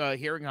 Just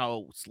hearing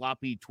how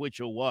sloppy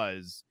Twitchell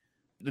was,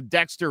 the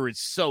Dexter is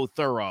so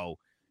thorough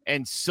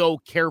and so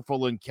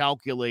careful and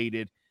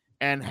calculated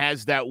and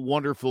has that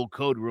wonderful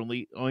code where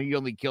he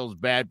only kills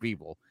bad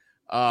people.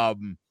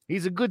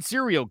 He's a good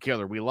serial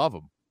killer. We love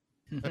him.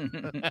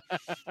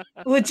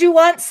 Would you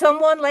want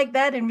someone like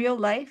that in real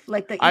life,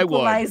 like the I would.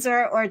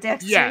 Equalizer or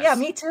Dexter? Yes. Yeah,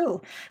 me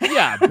too.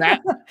 Yeah,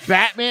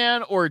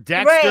 Batman or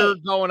Dexter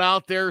going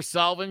out there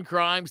solving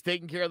crimes,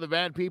 taking care of the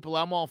bad people.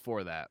 I'm all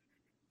for that.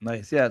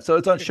 Nice. Yeah. So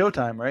it's on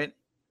Showtime, right?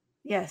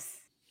 Yes.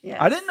 Yes.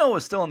 I didn't know it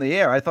was still in the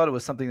air. I thought it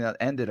was something that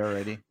ended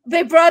already.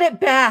 They brought it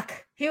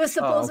back. He was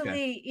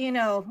supposedly,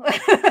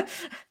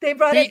 they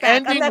brought it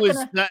back.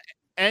 The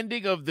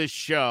ending of the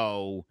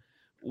show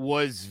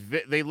was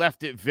they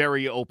left it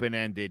very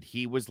open-ended.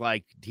 He was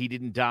like, he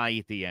didn't die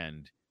at the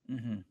end.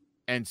 Mm-hmm.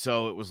 And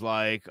so it was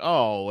like,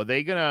 oh, are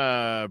they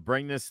gonna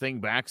bring this thing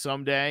back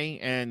someday?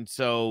 And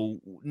so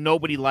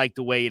nobody liked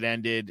the way it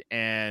ended,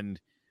 and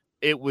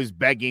it was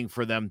begging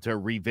for them to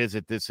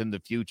revisit this in the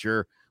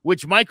future,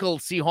 which Michael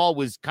C. Hall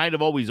was kind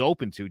of always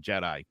open to,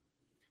 Jedi.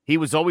 He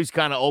was always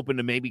kind of open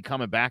to maybe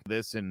coming back to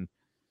this, and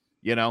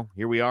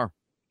here we are.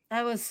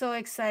 I was so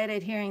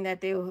excited hearing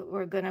that they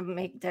were going to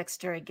make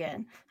Dexter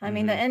again. I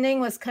mean, the ending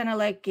was kind of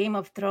like Game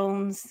of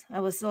Thrones. I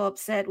was so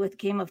upset with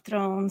Game of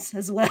Thrones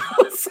as well.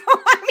 So,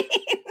 I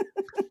mean,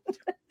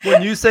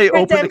 when you say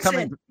open to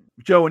coming,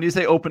 Joe, when you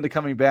say open to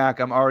coming back,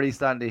 I'm already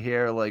starting to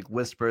hear like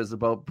whispers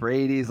about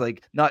Brady's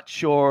like not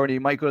sure, and he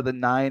might go to the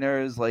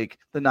Niners. Like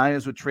the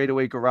Niners would trade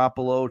away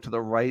Garoppolo to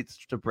the rights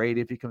to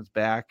Brady if he comes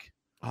back.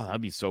 Oh,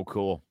 that'd be so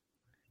cool.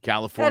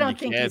 California. I don't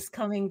think he's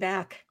coming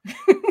back.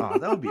 Oh,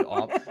 that would be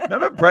awful.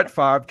 Remember Brett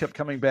Favre kept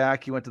coming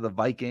back. He went to the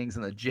Vikings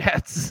and the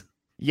Jets.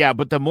 Yeah,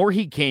 but the more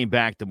he came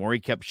back, the more he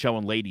kept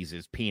showing ladies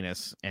his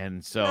penis.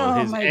 And so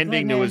his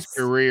ending to his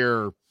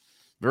career,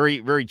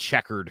 very, very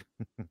checkered.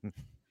 I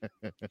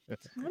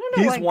don't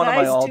know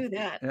why guys do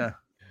that. Yeah.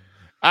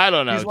 I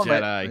don't know,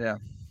 Jedi. Yeah.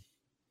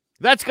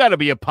 That's got to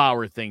be a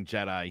power thing,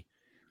 Jedi.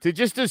 To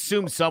just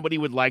assume somebody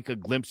would like a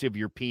glimpse of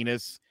your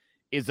penis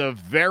is a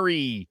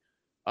very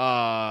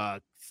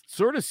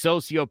sort of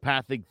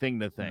sociopathic thing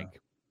to think.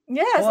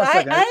 Yes,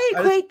 I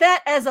equate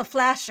that as a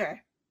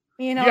flasher.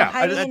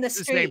 Hiding in the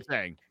street. The same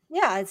thing.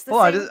 Yeah, it's the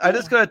same thing. I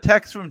just got a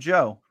text from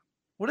Joe.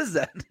 What is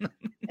that?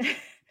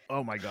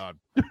 Oh my God.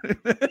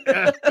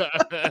 Yeah,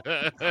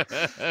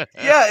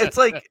 it's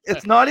like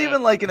it's not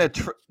even like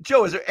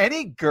Joe, is there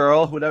any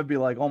girl who would ever be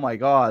like, oh my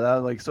God, I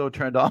was like so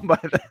turned on by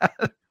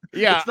that?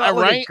 Yeah, it's not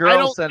right.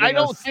 Like I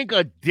don't think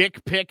a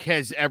dick pic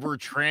has ever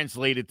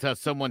translated to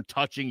someone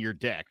touching your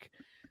dick.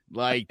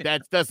 Like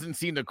that doesn't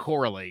seem to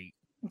correlate.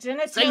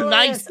 Say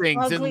nice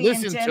things and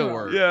listen to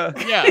her.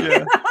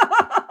 Yeah.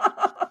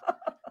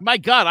 My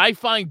God, I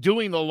find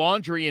doing the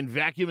laundry and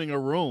vacuuming a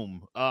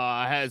room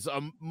has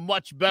a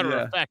much better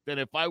effect than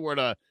if I were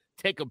to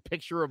take a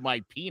picture of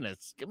my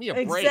penis. Give me a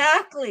break.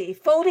 Exactly.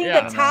 Folding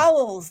the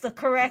towels the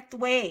correct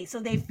way so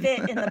they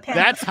fit in the pen.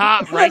 That's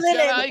hot, right,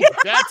 Jedi?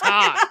 That's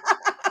hot.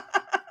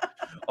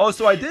 Oh,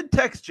 so I did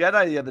text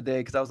Jedi the other day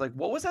because I was like,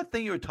 "What was that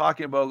thing you were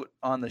talking about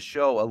on the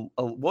show?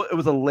 It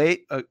was a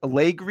leg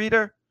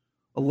reader,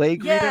 a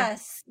leg reader."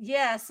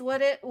 Yes.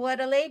 What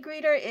a leg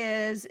reader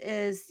is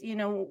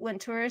when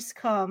tourists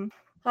come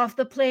off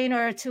the plane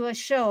or to a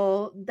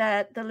show,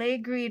 that the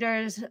leg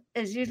readers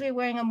is usually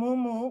wearing a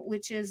muumuu,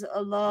 which is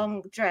a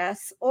long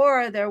dress,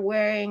 or they're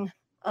wearing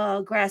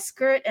a grass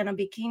skirt and a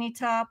bikini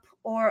top,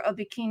 or a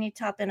bikini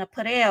top and a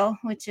pareo,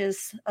 which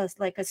is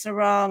like a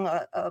sarong,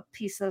 a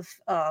piece of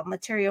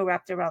material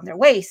wrapped around their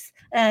waist.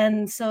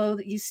 And so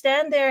you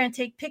stand there and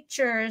take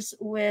pictures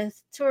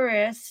with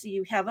tourists.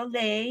 You have a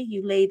lei,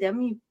 you lay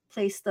them, you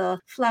place the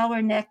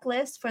flower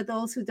necklace. For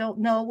those who don't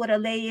know what a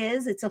lei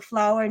is, it's a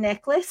flower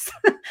necklace.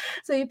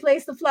 So you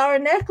place the flower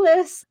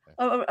necklace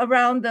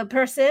around the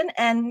person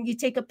and you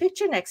take a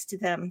picture next to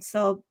them.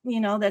 So,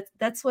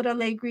 that's what a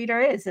lei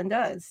greeter is and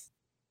does.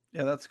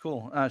 Yeah, that's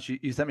cool.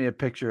 You sent me a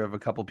picture of a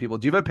couple people.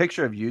 Do you have a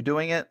picture of you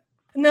doing it?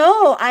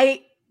 No,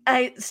 I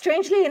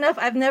strangely enough,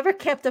 I've never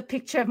kept a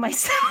picture of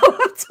myself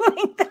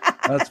doing that.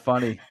 That's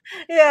funny.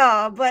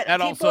 Yeah, but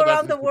that people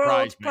around the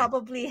world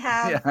probably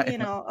have,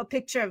 a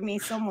picture of me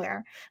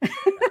somewhere.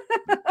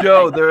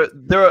 Joe,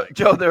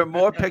 there are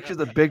more pictures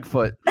of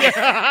Bigfoot.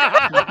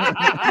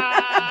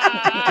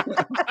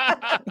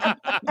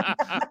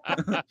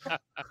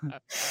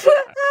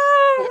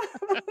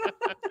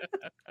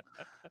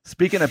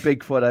 Speaking of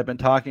Bigfoot, I've been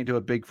talking to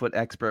a Bigfoot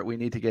expert. We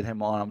need to get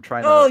him on. I'm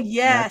trying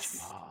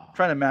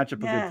to match up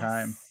a good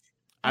time.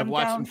 I've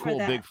watched some cool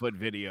Bigfoot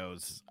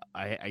videos.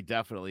 I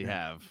definitely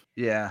have.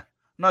 Yeah. I'm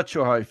not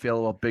sure how I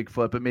feel about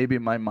Bigfoot, but maybe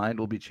my mind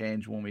will be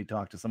changed when we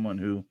talk to someone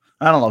who,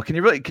 I don't know.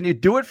 Can you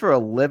do it for a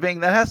living?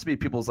 That has to be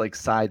people's like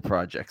side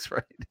projects,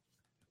 right?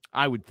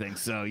 I would think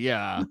so.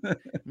 Yeah,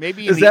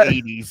 maybe Is in the that-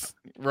 80s,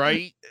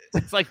 right?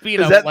 It's like being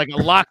Is that- like a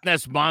Loch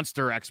Ness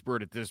monster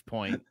expert at this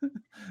point.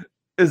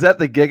 Is that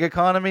the gig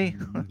economy?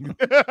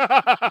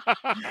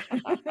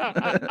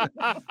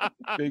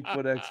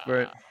 Bigfoot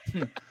expert.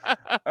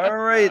 All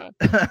right.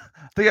 I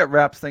think that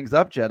wraps things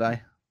up, Jedi.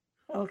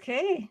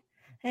 Okay.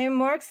 Hey,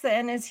 Marks, the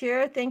end is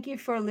here. Thank you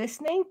for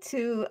listening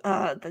to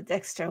the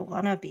Dexter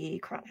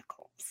Wannabe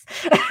Chronicles.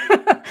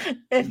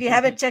 If you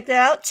haven't checked it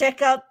out,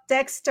 check out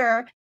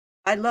Dexter.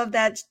 I love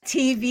that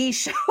TV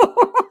show.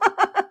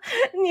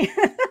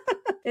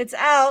 It's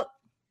out.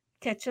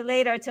 Catch you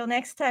later. Till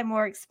next time,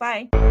 Marks.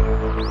 Bye.